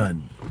wrong I've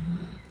done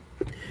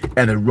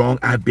and the wrong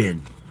I've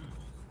been.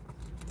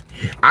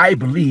 I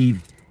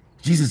believe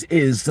Jesus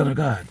is the Son of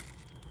God.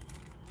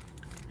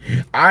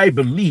 I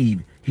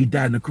believe he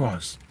died on the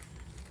cross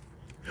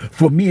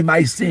for me and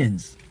my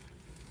sins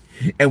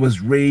and was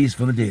raised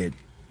from the dead.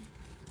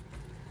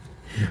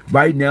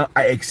 Right now,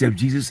 I accept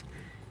Jesus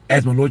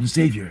as my Lord and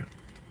Savior.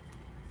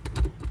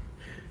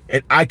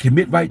 And I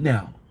commit right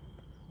now,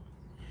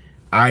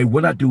 I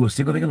will not do a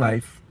single thing in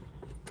life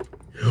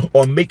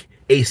or make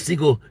a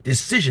single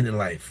decision in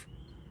life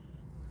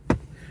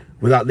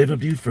without living up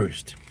to you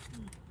first.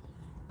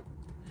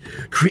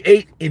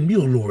 Create in me,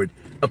 O Lord,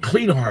 a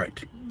clean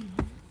heart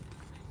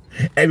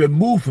and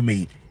remove from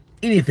me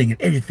anything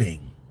and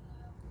everything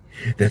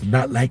that's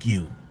not like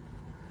you.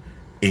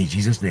 In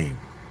Jesus' name.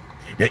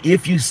 Now,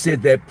 if you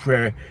said that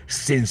prayer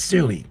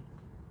sincerely,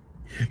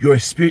 your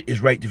spirit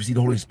is right to receive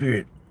the Holy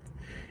Spirit.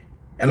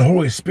 And the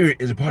Holy Spirit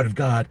is a part of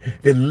God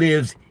that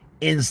lives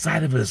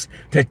inside of us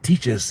to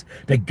teach us,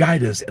 to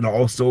guide us, and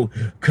also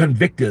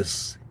convict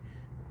us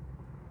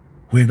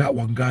when we're not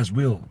walking God's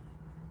will.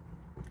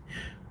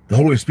 The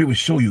Holy Spirit will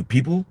show you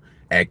people,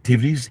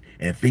 activities,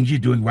 and things you're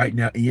doing right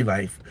now in your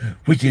life,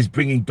 which is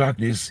bringing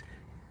darkness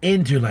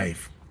into your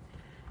life.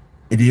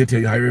 And then he'll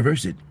tell you how to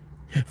reverse it.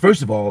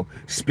 First of all,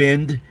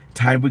 spend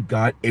time with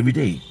God every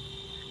day.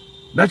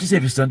 Not just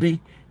every Sunday,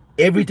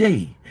 every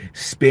day.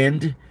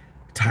 Spend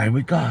time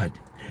with God.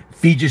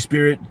 Feed your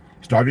spirit,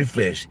 starve your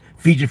flesh.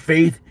 Feed your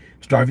faith,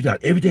 starve your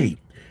doubt every day.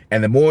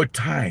 And the more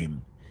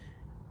time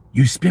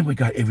you spend with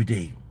God every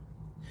day,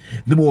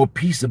 the more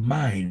peace of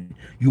mind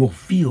you will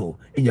feel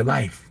in your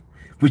life,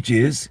 which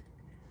is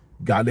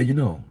God let you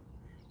know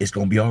it's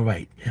going to be all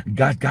right.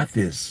 God got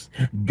this.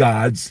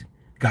 God's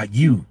got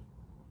you.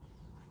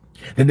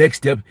 The next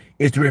step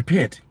is to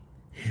repent.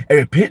 And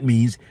repent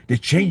means to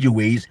change your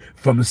ways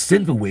from the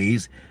sinful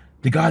ways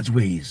to God's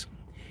ways.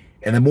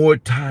 And the more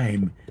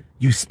time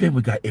you spend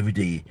with God every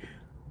day,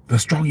 the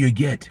stronger you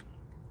get.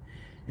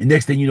 And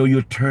next thing you know,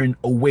 you'll turn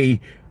away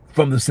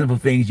from the sinful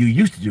things you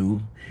used to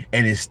do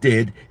and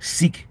instead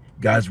seek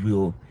God's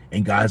will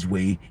and God's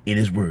way in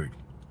his word.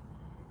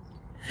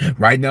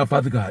 Right now,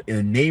 Father God, in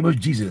the name of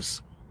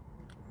Jesus,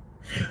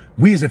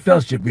 we as a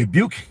fellowship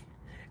rebuke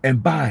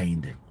and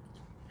bind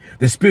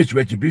the spiritual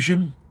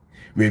retribution,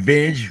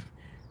 revenge,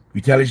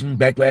 retaliation,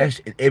 backlash,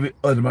 and every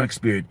other demonic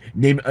spirit,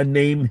 named,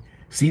 unnamed,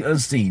 seen,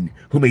 unseen,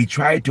 who may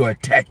try to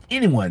attack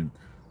anyone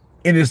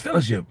in this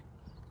fellowship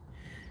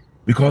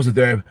because of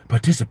their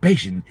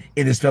participation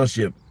in this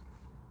fellowship.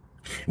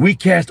 We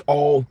cast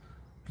all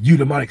you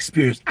demonic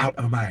spirits out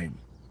of our mind,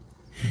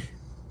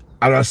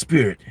 out of our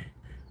spirit,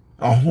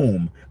 our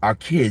home, our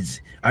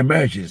kids, our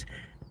marriages,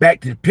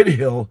 back to the pit of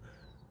hell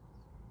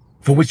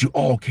from which you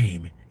all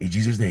came, in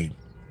Jesus' name.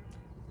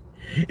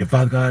 And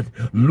Father God,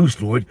 loose,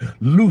 Lord,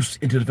 loose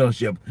into the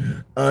fellowship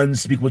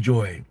unspeakable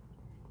joy.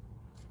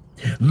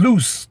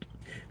 Loose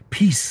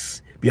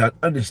peace beyond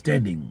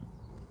understanding.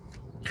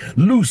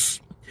 Loose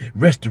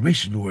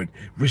restoration, Lord.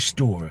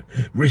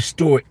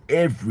 Restore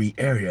every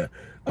area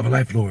of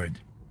life, Lord.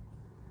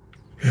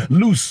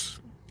 Loose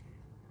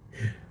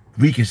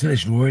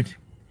reconciliation, Lord.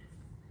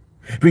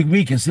 Bring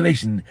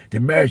reconciliation to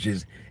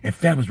marriages and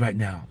families right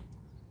now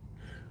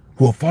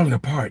who are falling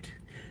apart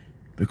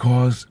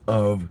because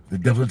of the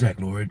devil's attack,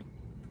 Lord.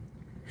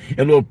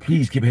 And Lord,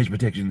 please keep a hedge of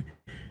protection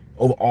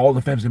over all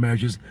the families and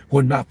marriages who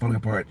are not falling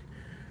apart,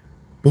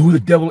 but who the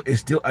devil is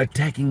still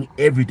attacking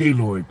every day,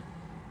 Lord.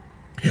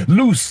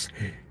 Loose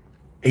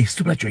a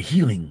supernatural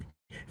healing,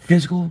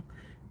 physical,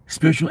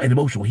 spiritual, and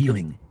emotional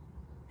healing.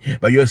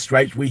 By your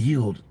stripes we're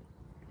healed.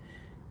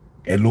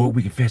 And Lord,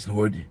 we confess,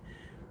 Lord,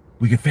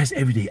 we confess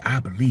every day, I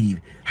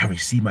believe I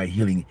receive my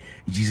healing.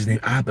 In Jesus'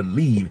 name, I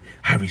believe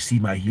I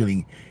receive my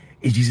healing.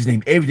 In Jesus'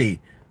 name, every day,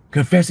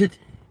 confess it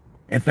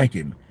and thank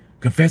him.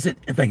 Confess it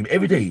and thank him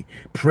every day.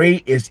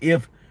 Pray as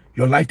if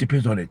your life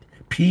depends on it.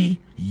 P-U-S-H.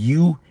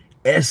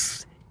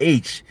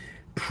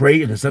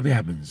 Pray until something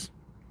happens.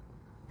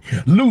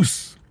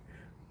 Loose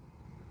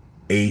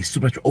a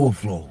supernatural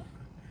overflow,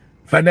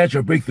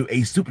 financial breakthrough,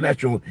 a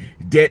supernatural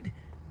debt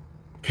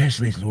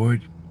cancellation,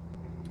 Lord.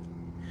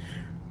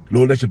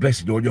 Lord, let your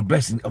blessing, Lord, your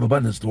blessing of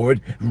abundance,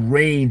 Lord,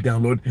 rain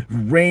down, Lord,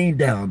 rain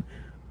down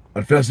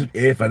on fellowship,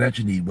 every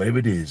financial need, whatever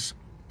it is.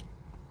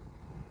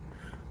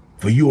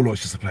 For you, O Lord,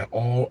 shall supply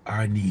all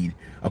our need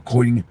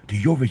according to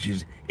your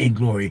riches in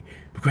glory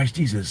for Christ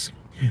Jesus.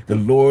 The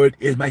Lord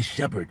is my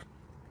shepherd.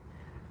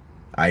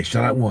 I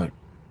shall not want.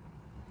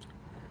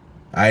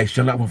 I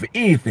shall not want for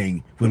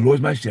anything, for the Lord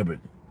is my shepherd.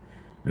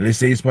 Now let's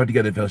say this part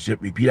together,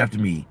 fellowship. Repeat after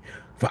me.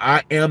 For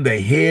I am the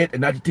head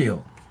and not the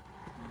tail.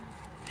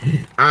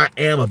 I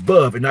am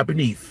above and not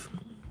beneath.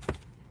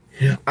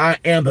 I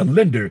am the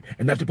lender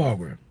and not the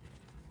borrower.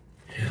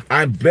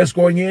 I'm blessed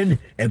going in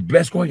and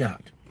blessed going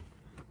out.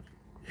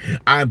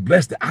 I'm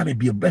blessed that I may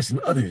be a blessing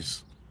to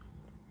others.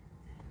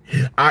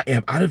 I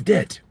am out of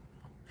debt.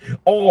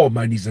 All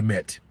my needs are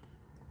met.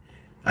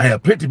 I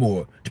have plenty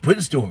more to put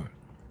in store.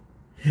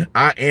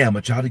 I am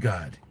a child of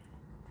God,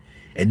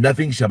 and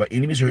nothing shall by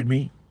any means hurt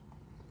me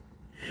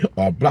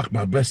or block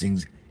my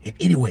blessings in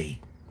any way.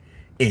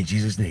 In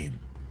Jesus' name.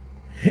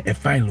 And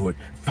finally, Lord,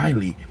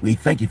 finally, we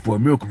thank you for a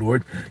miracle,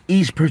 Lord.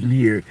 Each person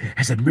here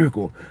has a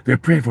miracle they're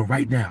praying for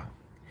right now.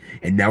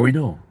 And now we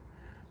know.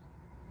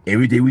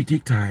 Every day we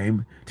take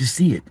time to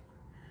see it.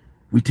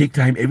 We take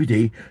time every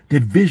day to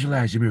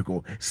visualize your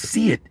miracle.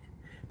 See it,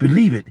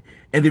 believe it,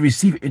 and then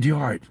receive it into your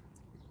heart.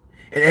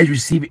 And as you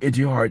receive it into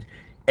your heart,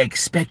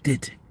 expect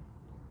it.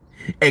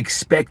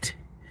 Expect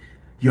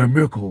your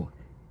miracle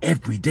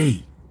every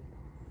day.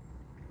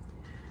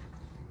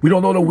 We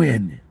don't know the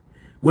when.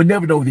 We'll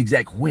never know the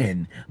exact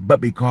when, but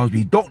because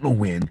we don't know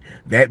when,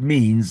 that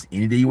means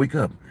any day you wake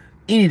up.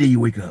 Any day you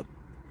wake up.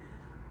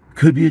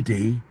 Could be a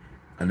day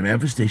of the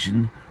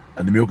manifestation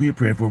of the miracle you're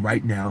praying for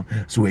right now.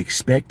 So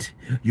expect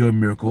your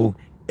miracle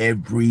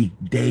every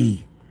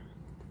day.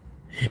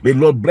 May the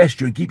Lord bless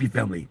you and keep your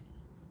family.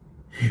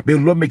 May the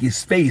Lord make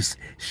his face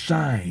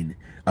shine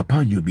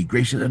upon you and be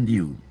gracious unto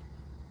you.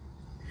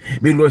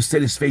 May the Lord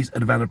set his face of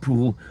divine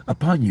approval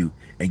upon you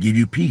and give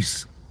you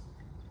peace,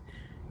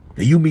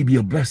 that you may be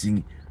a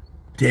blessing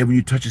to everyone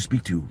you touch and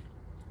speak to,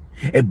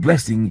 a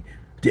blessing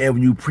to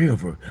everyone you pray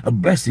over, a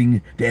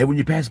blessing to everyone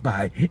you pass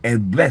by,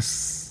 and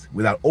bless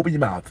without opening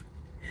your mouth,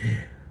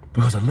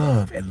 because the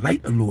love and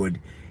light of the Lord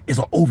is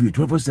all over you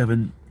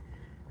 24/7,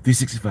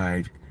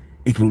 365,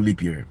 including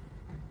leap year.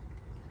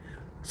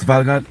 So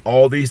Father God,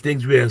 all these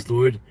things we ask,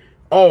 Lord,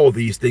 all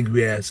these things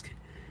we ask.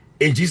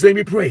 In Jesus' name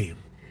we pray.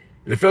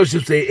 And the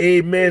fellowship say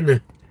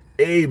amen,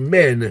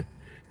 amen,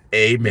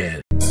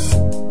 amen.